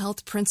natural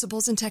health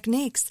principles and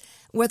techniques,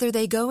 whether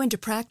they go into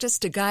practice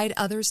to guide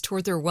others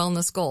toward their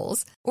wellness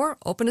goals or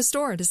open a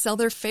store to sell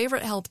their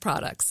favorite health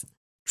products.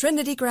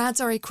 Trinity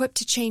grads are equipped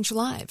to change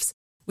lives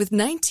with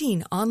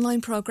 19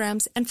 online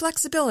programs and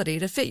flexibility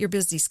to fit your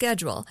busy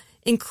schedule,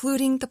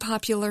 including the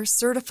popular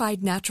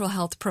Certified Natural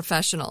Health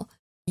Professional.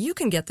 You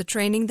can get the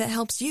training that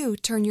helps you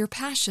turn your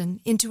passion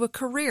into a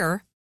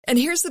career. And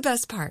here's the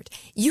best part.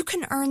 You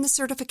can earn the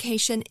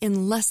certification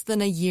in less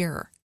than a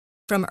year.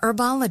 From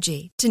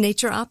herbology to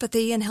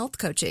naturopathy and health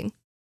coaching,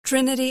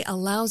 Trinity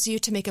allows you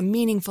to make a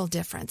meaningful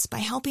difference by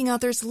helping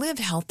others live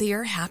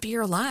healthier,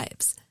 happier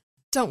lives.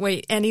 Don't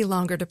wait any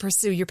longer to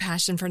pursue your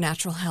passion for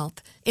natural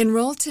health.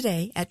 Enroll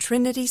today at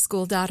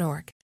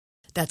trinityschool.org.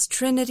 That's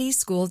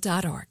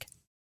trinityschool.org.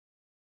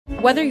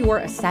 Whether you're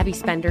a savvy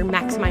spender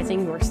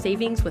maximizing your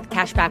savings with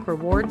cashback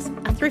rewards,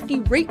 a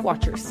thrifty rate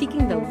watcher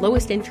seeking the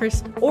lowest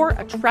interest, or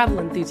a travel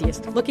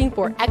enthusiast looking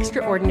for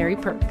extraordinary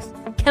perks,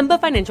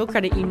 Kemba Financial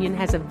Credit Union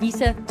has a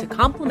visa to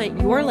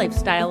complement your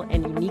lifestyle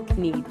and unique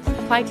needs.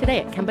 Apply today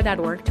at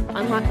Kemba.org to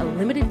unlock a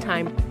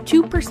limited-time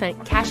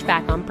 2% cash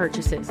back on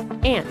purchases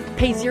and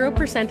pay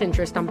 0%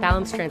 interest on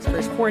balance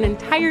transfers for an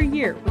entire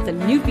year with a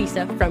new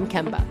visa from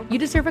Kemba. You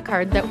deserve a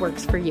card that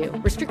works for you.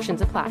 Restrictions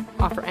apply.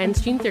 Offer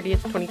ends June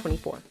 30th,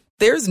 2024.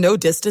 There's no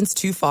distance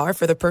too far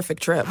for the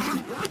perfect trip.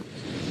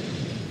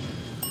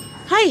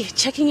 Hi,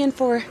 checking in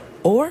for...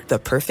 Or the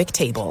perfect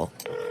table.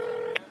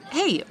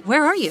 Hey,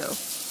 where are you?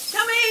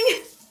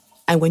 Coming!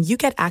 And when you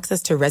get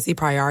access to Resi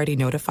Priority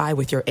Notify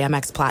with your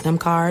Amex Platinum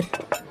card...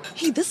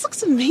 Hey, this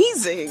looks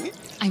amazing.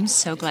 I'm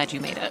so glad you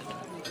made it.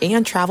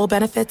 And travel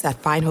benefits at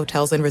fine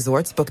hotels and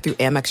resorts booked through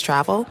Amex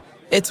Travel,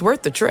 it's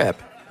worth the trip.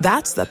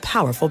 That's the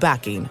powerful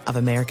backing of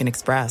American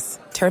Express.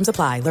 Terms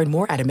apply. Learn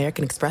more at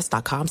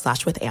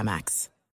americanexpress.com/withAmex.